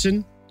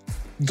Davidson,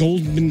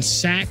 Goldman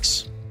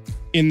Sachs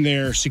in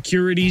their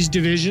securities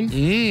division.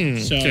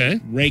 Okay.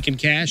 Raking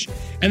cash.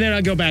 And then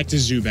I'll go back to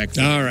Zubek.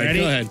 All right,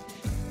 go ahead.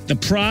 The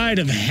pride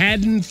of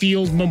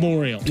Haddonfield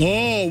Memorial.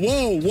 Oh,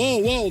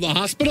 whoa. The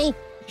hospital?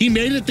 He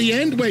made it at the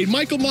end? Wait,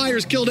 Michael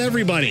Myers killed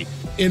everybody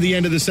in the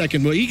end of the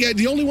second movie.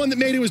 The only one that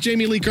made it was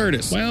Jamie Lee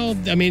Curtis. Well,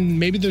 I mean,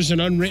 maybe there's an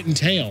unwritten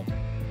tale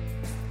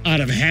out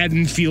of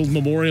Haddonfield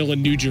Memorial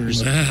in New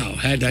Jersey. Wow,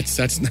 that's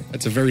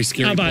a very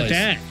scary place. How about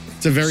that?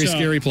 It's a very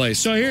scary place.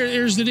 So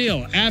here's the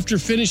deal. After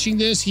finishing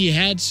this, he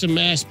had some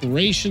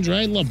aspirations,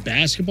 right? Loved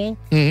basketball,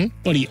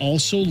 but he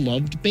also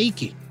loved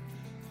baking.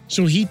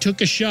 So he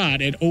took a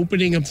shot at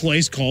opening a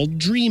place called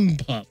Dream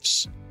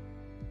Puffs,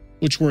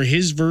 which were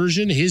his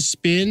version, his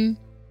spin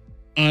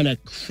on a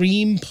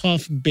cream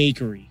puff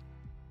bakery.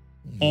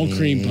 All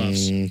cream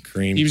puffs.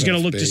 He was going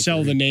to look to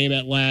sell the name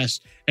at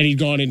last, and he'd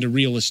gone into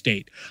real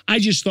estate. I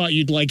just thought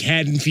you'd like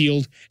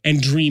Haddonfield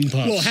and Dream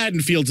Puffs. Well,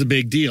 Haddonfield's a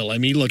big deal. I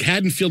mean, look,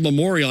 Haddonfield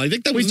Memorial, I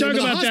think that was talk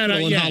about that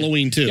on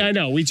Halloween, too. Yeah, I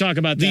know. We talk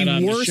about that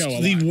on the show a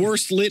lot. The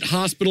worst lit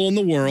hospital in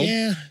the world.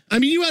 Yeah. I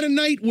mean, you had a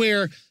night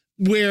where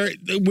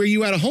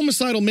you had a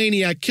homicidal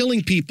maniac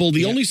killing people,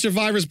 the only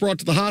survivors brought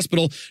to the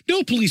hospital,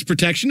 no police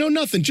protection, no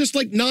nothing, just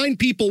like 9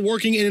 people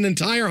working in an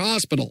entire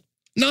hospital.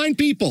 9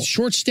 people.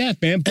 Short staff,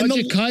 man.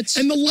 Budget cuts.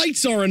 And the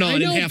lights aren't on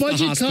in half the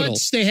hospital. Budget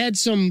cuts. They had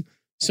some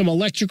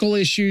electrical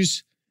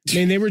issues. I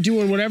mean, they were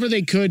doing whatever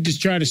they could to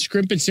try to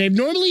scrimp and save.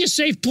 Normally a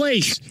safe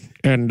place.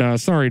 And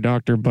sorry,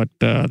 doctor, but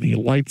the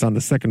lights on the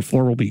second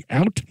floor will be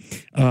out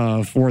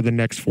for the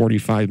next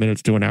 45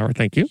 minutes to an hour.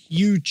 Thank you.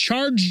 You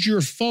charged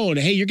your phone.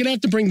 Hey, you're going to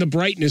have to bring the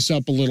brightness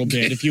up a little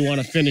bit if you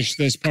want to finish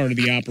this part of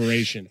the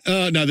operation.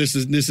 No, this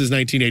is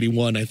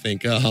 1981, I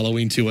think.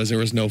 Halloween 2 was there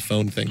was no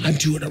phone thing. I'm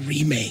doing a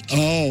remake.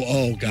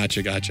 Oh,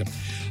 gotcha.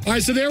 All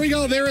right, so there we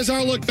go. There is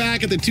our look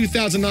back at the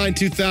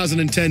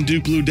 2009-2010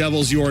 Duke Blue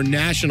Devils, your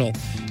national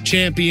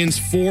champions,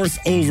 4th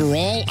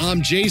overall.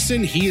 I'm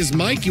Jason. He is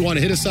Mike. You want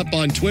to hit us up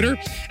on Twitter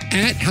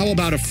at How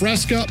About a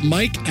Fresca,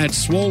 Mike at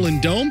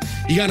Swollen Dome.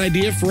 You got an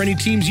idea for any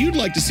teams you'd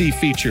like to see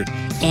featured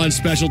on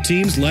Special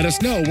Teams? Let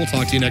us know. We'll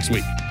talk to you next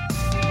week.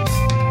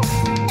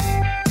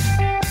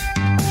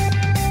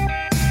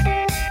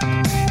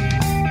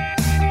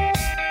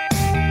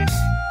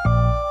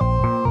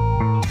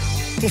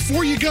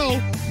 Before you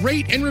go,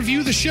 rate and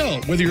review the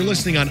show, whether you're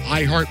listening on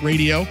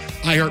iHeartRadio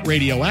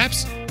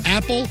apps,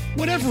 Apple,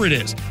 whatever it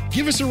is.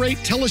 Give us a rate.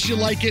 Tell us you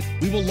like it.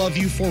 We will love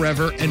you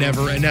forever and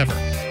ever and ever.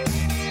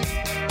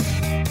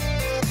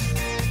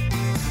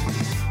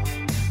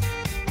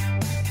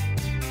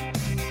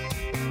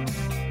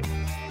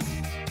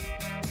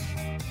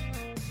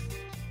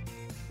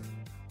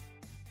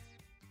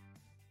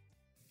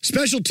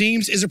 Special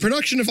Teams is a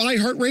production of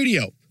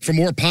iHeartRadio. For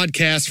more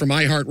podcasts from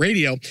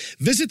iHeartRadio,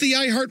 visit the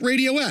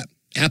iHeartRadio app,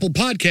 Apple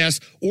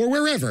Podcasts, or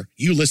wherever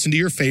you listen to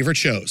your favorite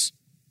shows.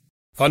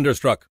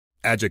 Thunderstruck.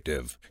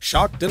 Adjective.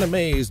 Shocked and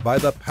amazed by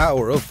the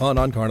power of fun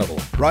on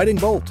Carnival. Riding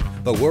Bolt,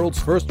 the world's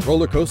first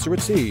roller coaster at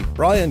sea,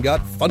 Brian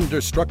got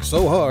thunderstruck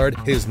so hard,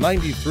 his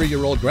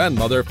 93-year-old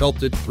grandmother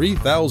felt it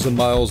 3,000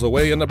 miles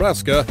away in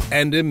Nebraska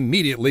and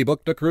immediately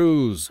booked a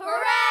cruise.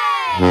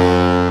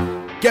 Hooray!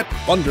 Get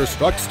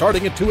thunderstruck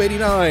starting at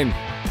 $289.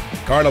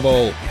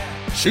 Carnival.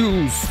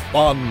 Choose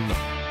fun.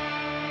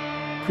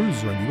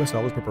 Cruises are in U.S.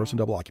 dollars per person,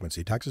 double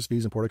occupancy. Taxes,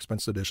 fees, and port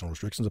expenses additional.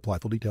 Restrictions apply.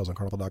 Full details on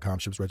carnival.com.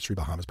 Ships registry,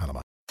 Bahamas,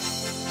 Panama.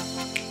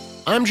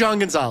 I'm John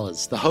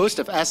Gonzalez, the host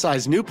of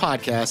SI's new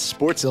podcast,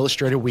 Sports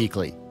Illustrated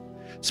Weekly.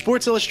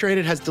 Sports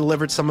Illustrated has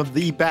delivered some of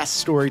the best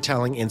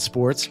storytelling in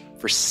sports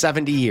for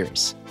 70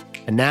 years.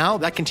 And now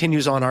that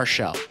continues on our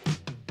show.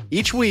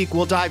 Each week,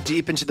 we'll dive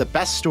deep into the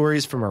best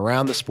stories from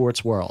around the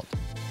sports world.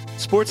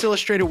 Sports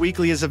Illustrated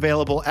Weekly is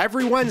available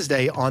every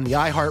Wednesday on the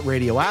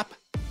iHeartRadio app,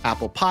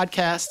 Apple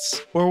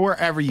Podcasts, or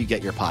wherever you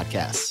get your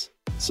podcasts.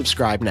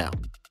 Subscribe now.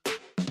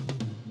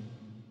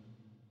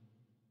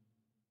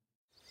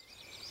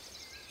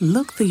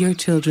 Look through your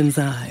children's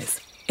eyes,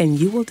 and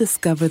you will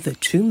discover the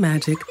true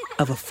magic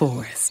of a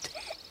forest.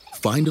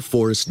 Find a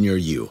forest near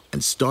you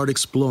and start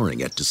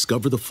exploring at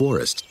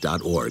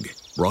discovertheforest.org.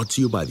 Brought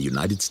to you by the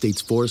United States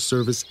Forest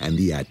Service and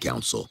the Ad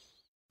Council.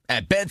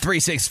 At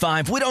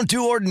Bet365, we don't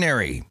do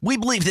ordinary. We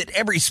believe that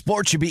every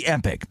sport should be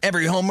epic.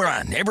 Every home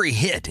run, every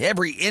hit,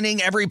 every inning,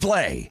 every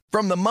play.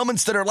 From the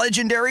moments that are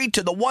legendary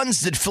to the ones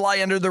that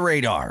fly under the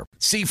radar.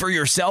 See for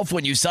yourself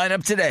when you sign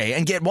up today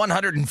and get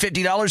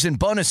 $150 in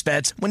bonus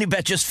bets when you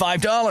bet just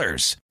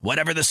 $5.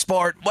 Whatever the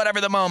sport, whatever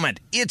the moment,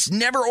 it's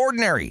never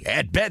ordinary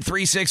at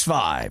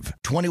Bet365.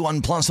 21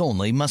 plus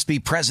only. Must be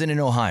present in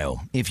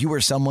Ohio. If you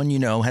or someone you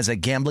know has a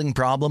gambling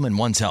problem and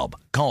wants help,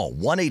 call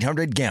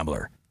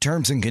 1-800-GAMBLER.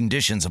 Terms and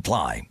conditions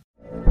apply.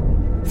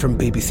 From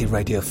BBC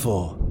Radio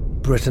 4,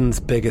 Britain's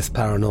biggest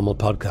paranormal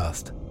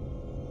podcast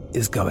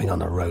is going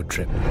on a road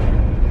trip.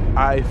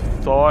 I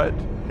thought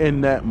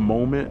in that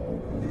moment,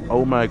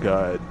 oh my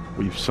God,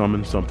 we've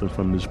summoned something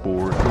from this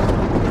board.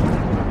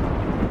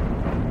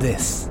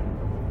 This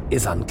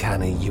is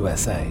Uncanny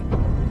USA.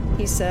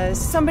 He says,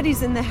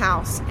 somebody's in the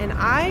house, and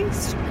I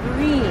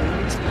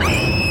screamed.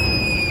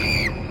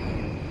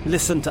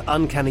 Listen to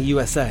Uncanny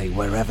USA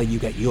wherever you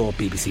get your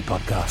BBC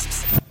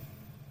podcasts,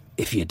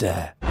 if you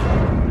dare.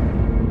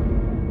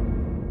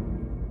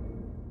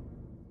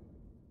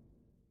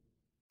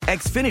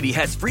 Xfinity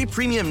has free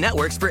premium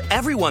networks for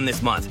everyone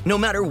this month, no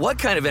matter what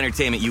kind of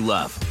entertainment you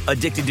love.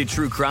 Addicted to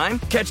true crime?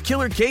 Catch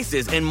killer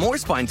cases and more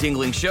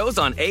spine-tingling shows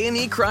on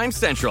A&E Crime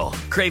Central.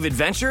 Crave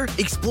adventure?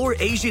 Explore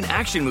Asian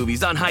action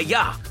movies on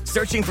Hi-Ya.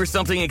 Searching for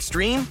something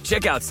extreme?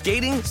 Check out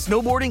skating,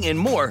 snowboarding, and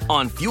more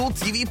on Fuel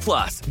TV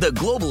Plus, the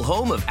global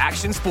home of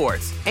action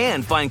sports.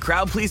 And find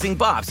crowd-pleasing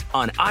bops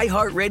on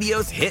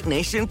iHeartRadio's Hit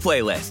Nation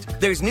playlist.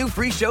 There's new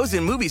free shows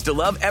and movies to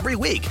love every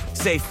week.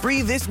 Say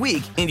free this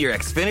week in your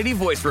Xfinity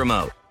voice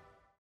remote.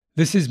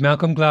 This is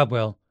Malcolm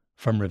Gladwell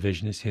from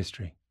Revisionist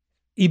History.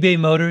 eBay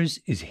Motors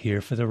is here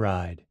for the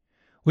ride.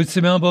 With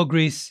some elbow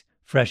grease,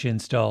 fresh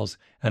installs,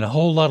 and a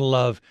whole lot of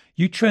love,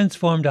 you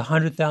transformed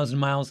 100,000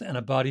 miles and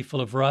a body full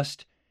of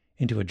rust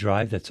into a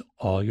drive that's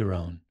all your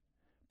own.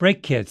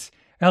 Brake kits,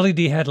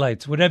 LED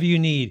headlights, whatever you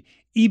need,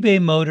 eBay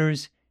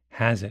Motors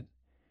has it.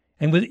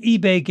 And with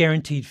eBay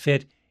Guaranteed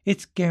Fit,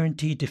 it's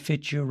guaranteed to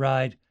fit your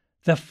ride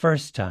the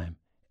first time,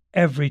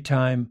 every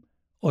time,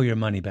 or your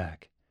money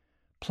back.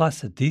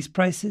 Plus, at these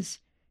prices,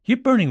 you're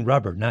burning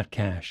rubber, not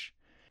cash.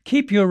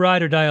 Keep your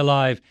ride or die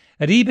alive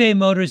at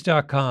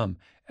ebaymotors.com.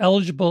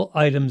 Eligible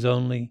items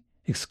only.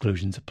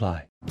 Exclusions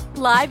apply.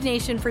 Live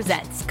Nation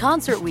presents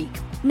Concert Week.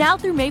 Now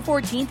through May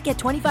 14th, get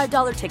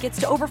 $25 tickets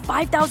to over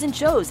 5,000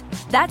 shows.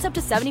 That's up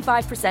to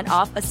 75%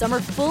 off a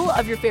summer full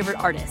of your favorite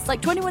artists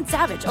like 21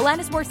 Savage,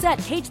 Alanis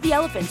Morissette, Cage the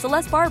Elephant,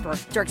 Celeste Barber,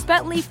 Dierks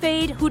Bentley,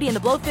 Fade, Hootie and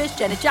the Blowfish,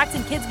 Janet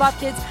Jackson, Kids Bop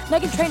Kids,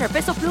 Meghan Trainor,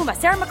 Bissell Pluma,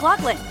 Sarah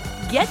McLachlan.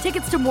 Get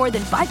tickets to more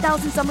than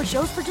 5,000 summer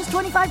shows for just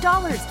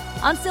 $25.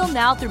 Until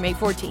now through May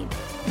 14th.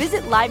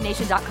 Visit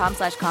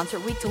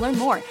LiveNation.com/Concert Week to learn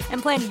more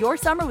and plan your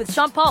summer with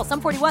Sean Paul,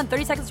 Sum 41,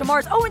 30 Seconds to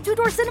Mars, and Two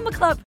Door Cinema Club.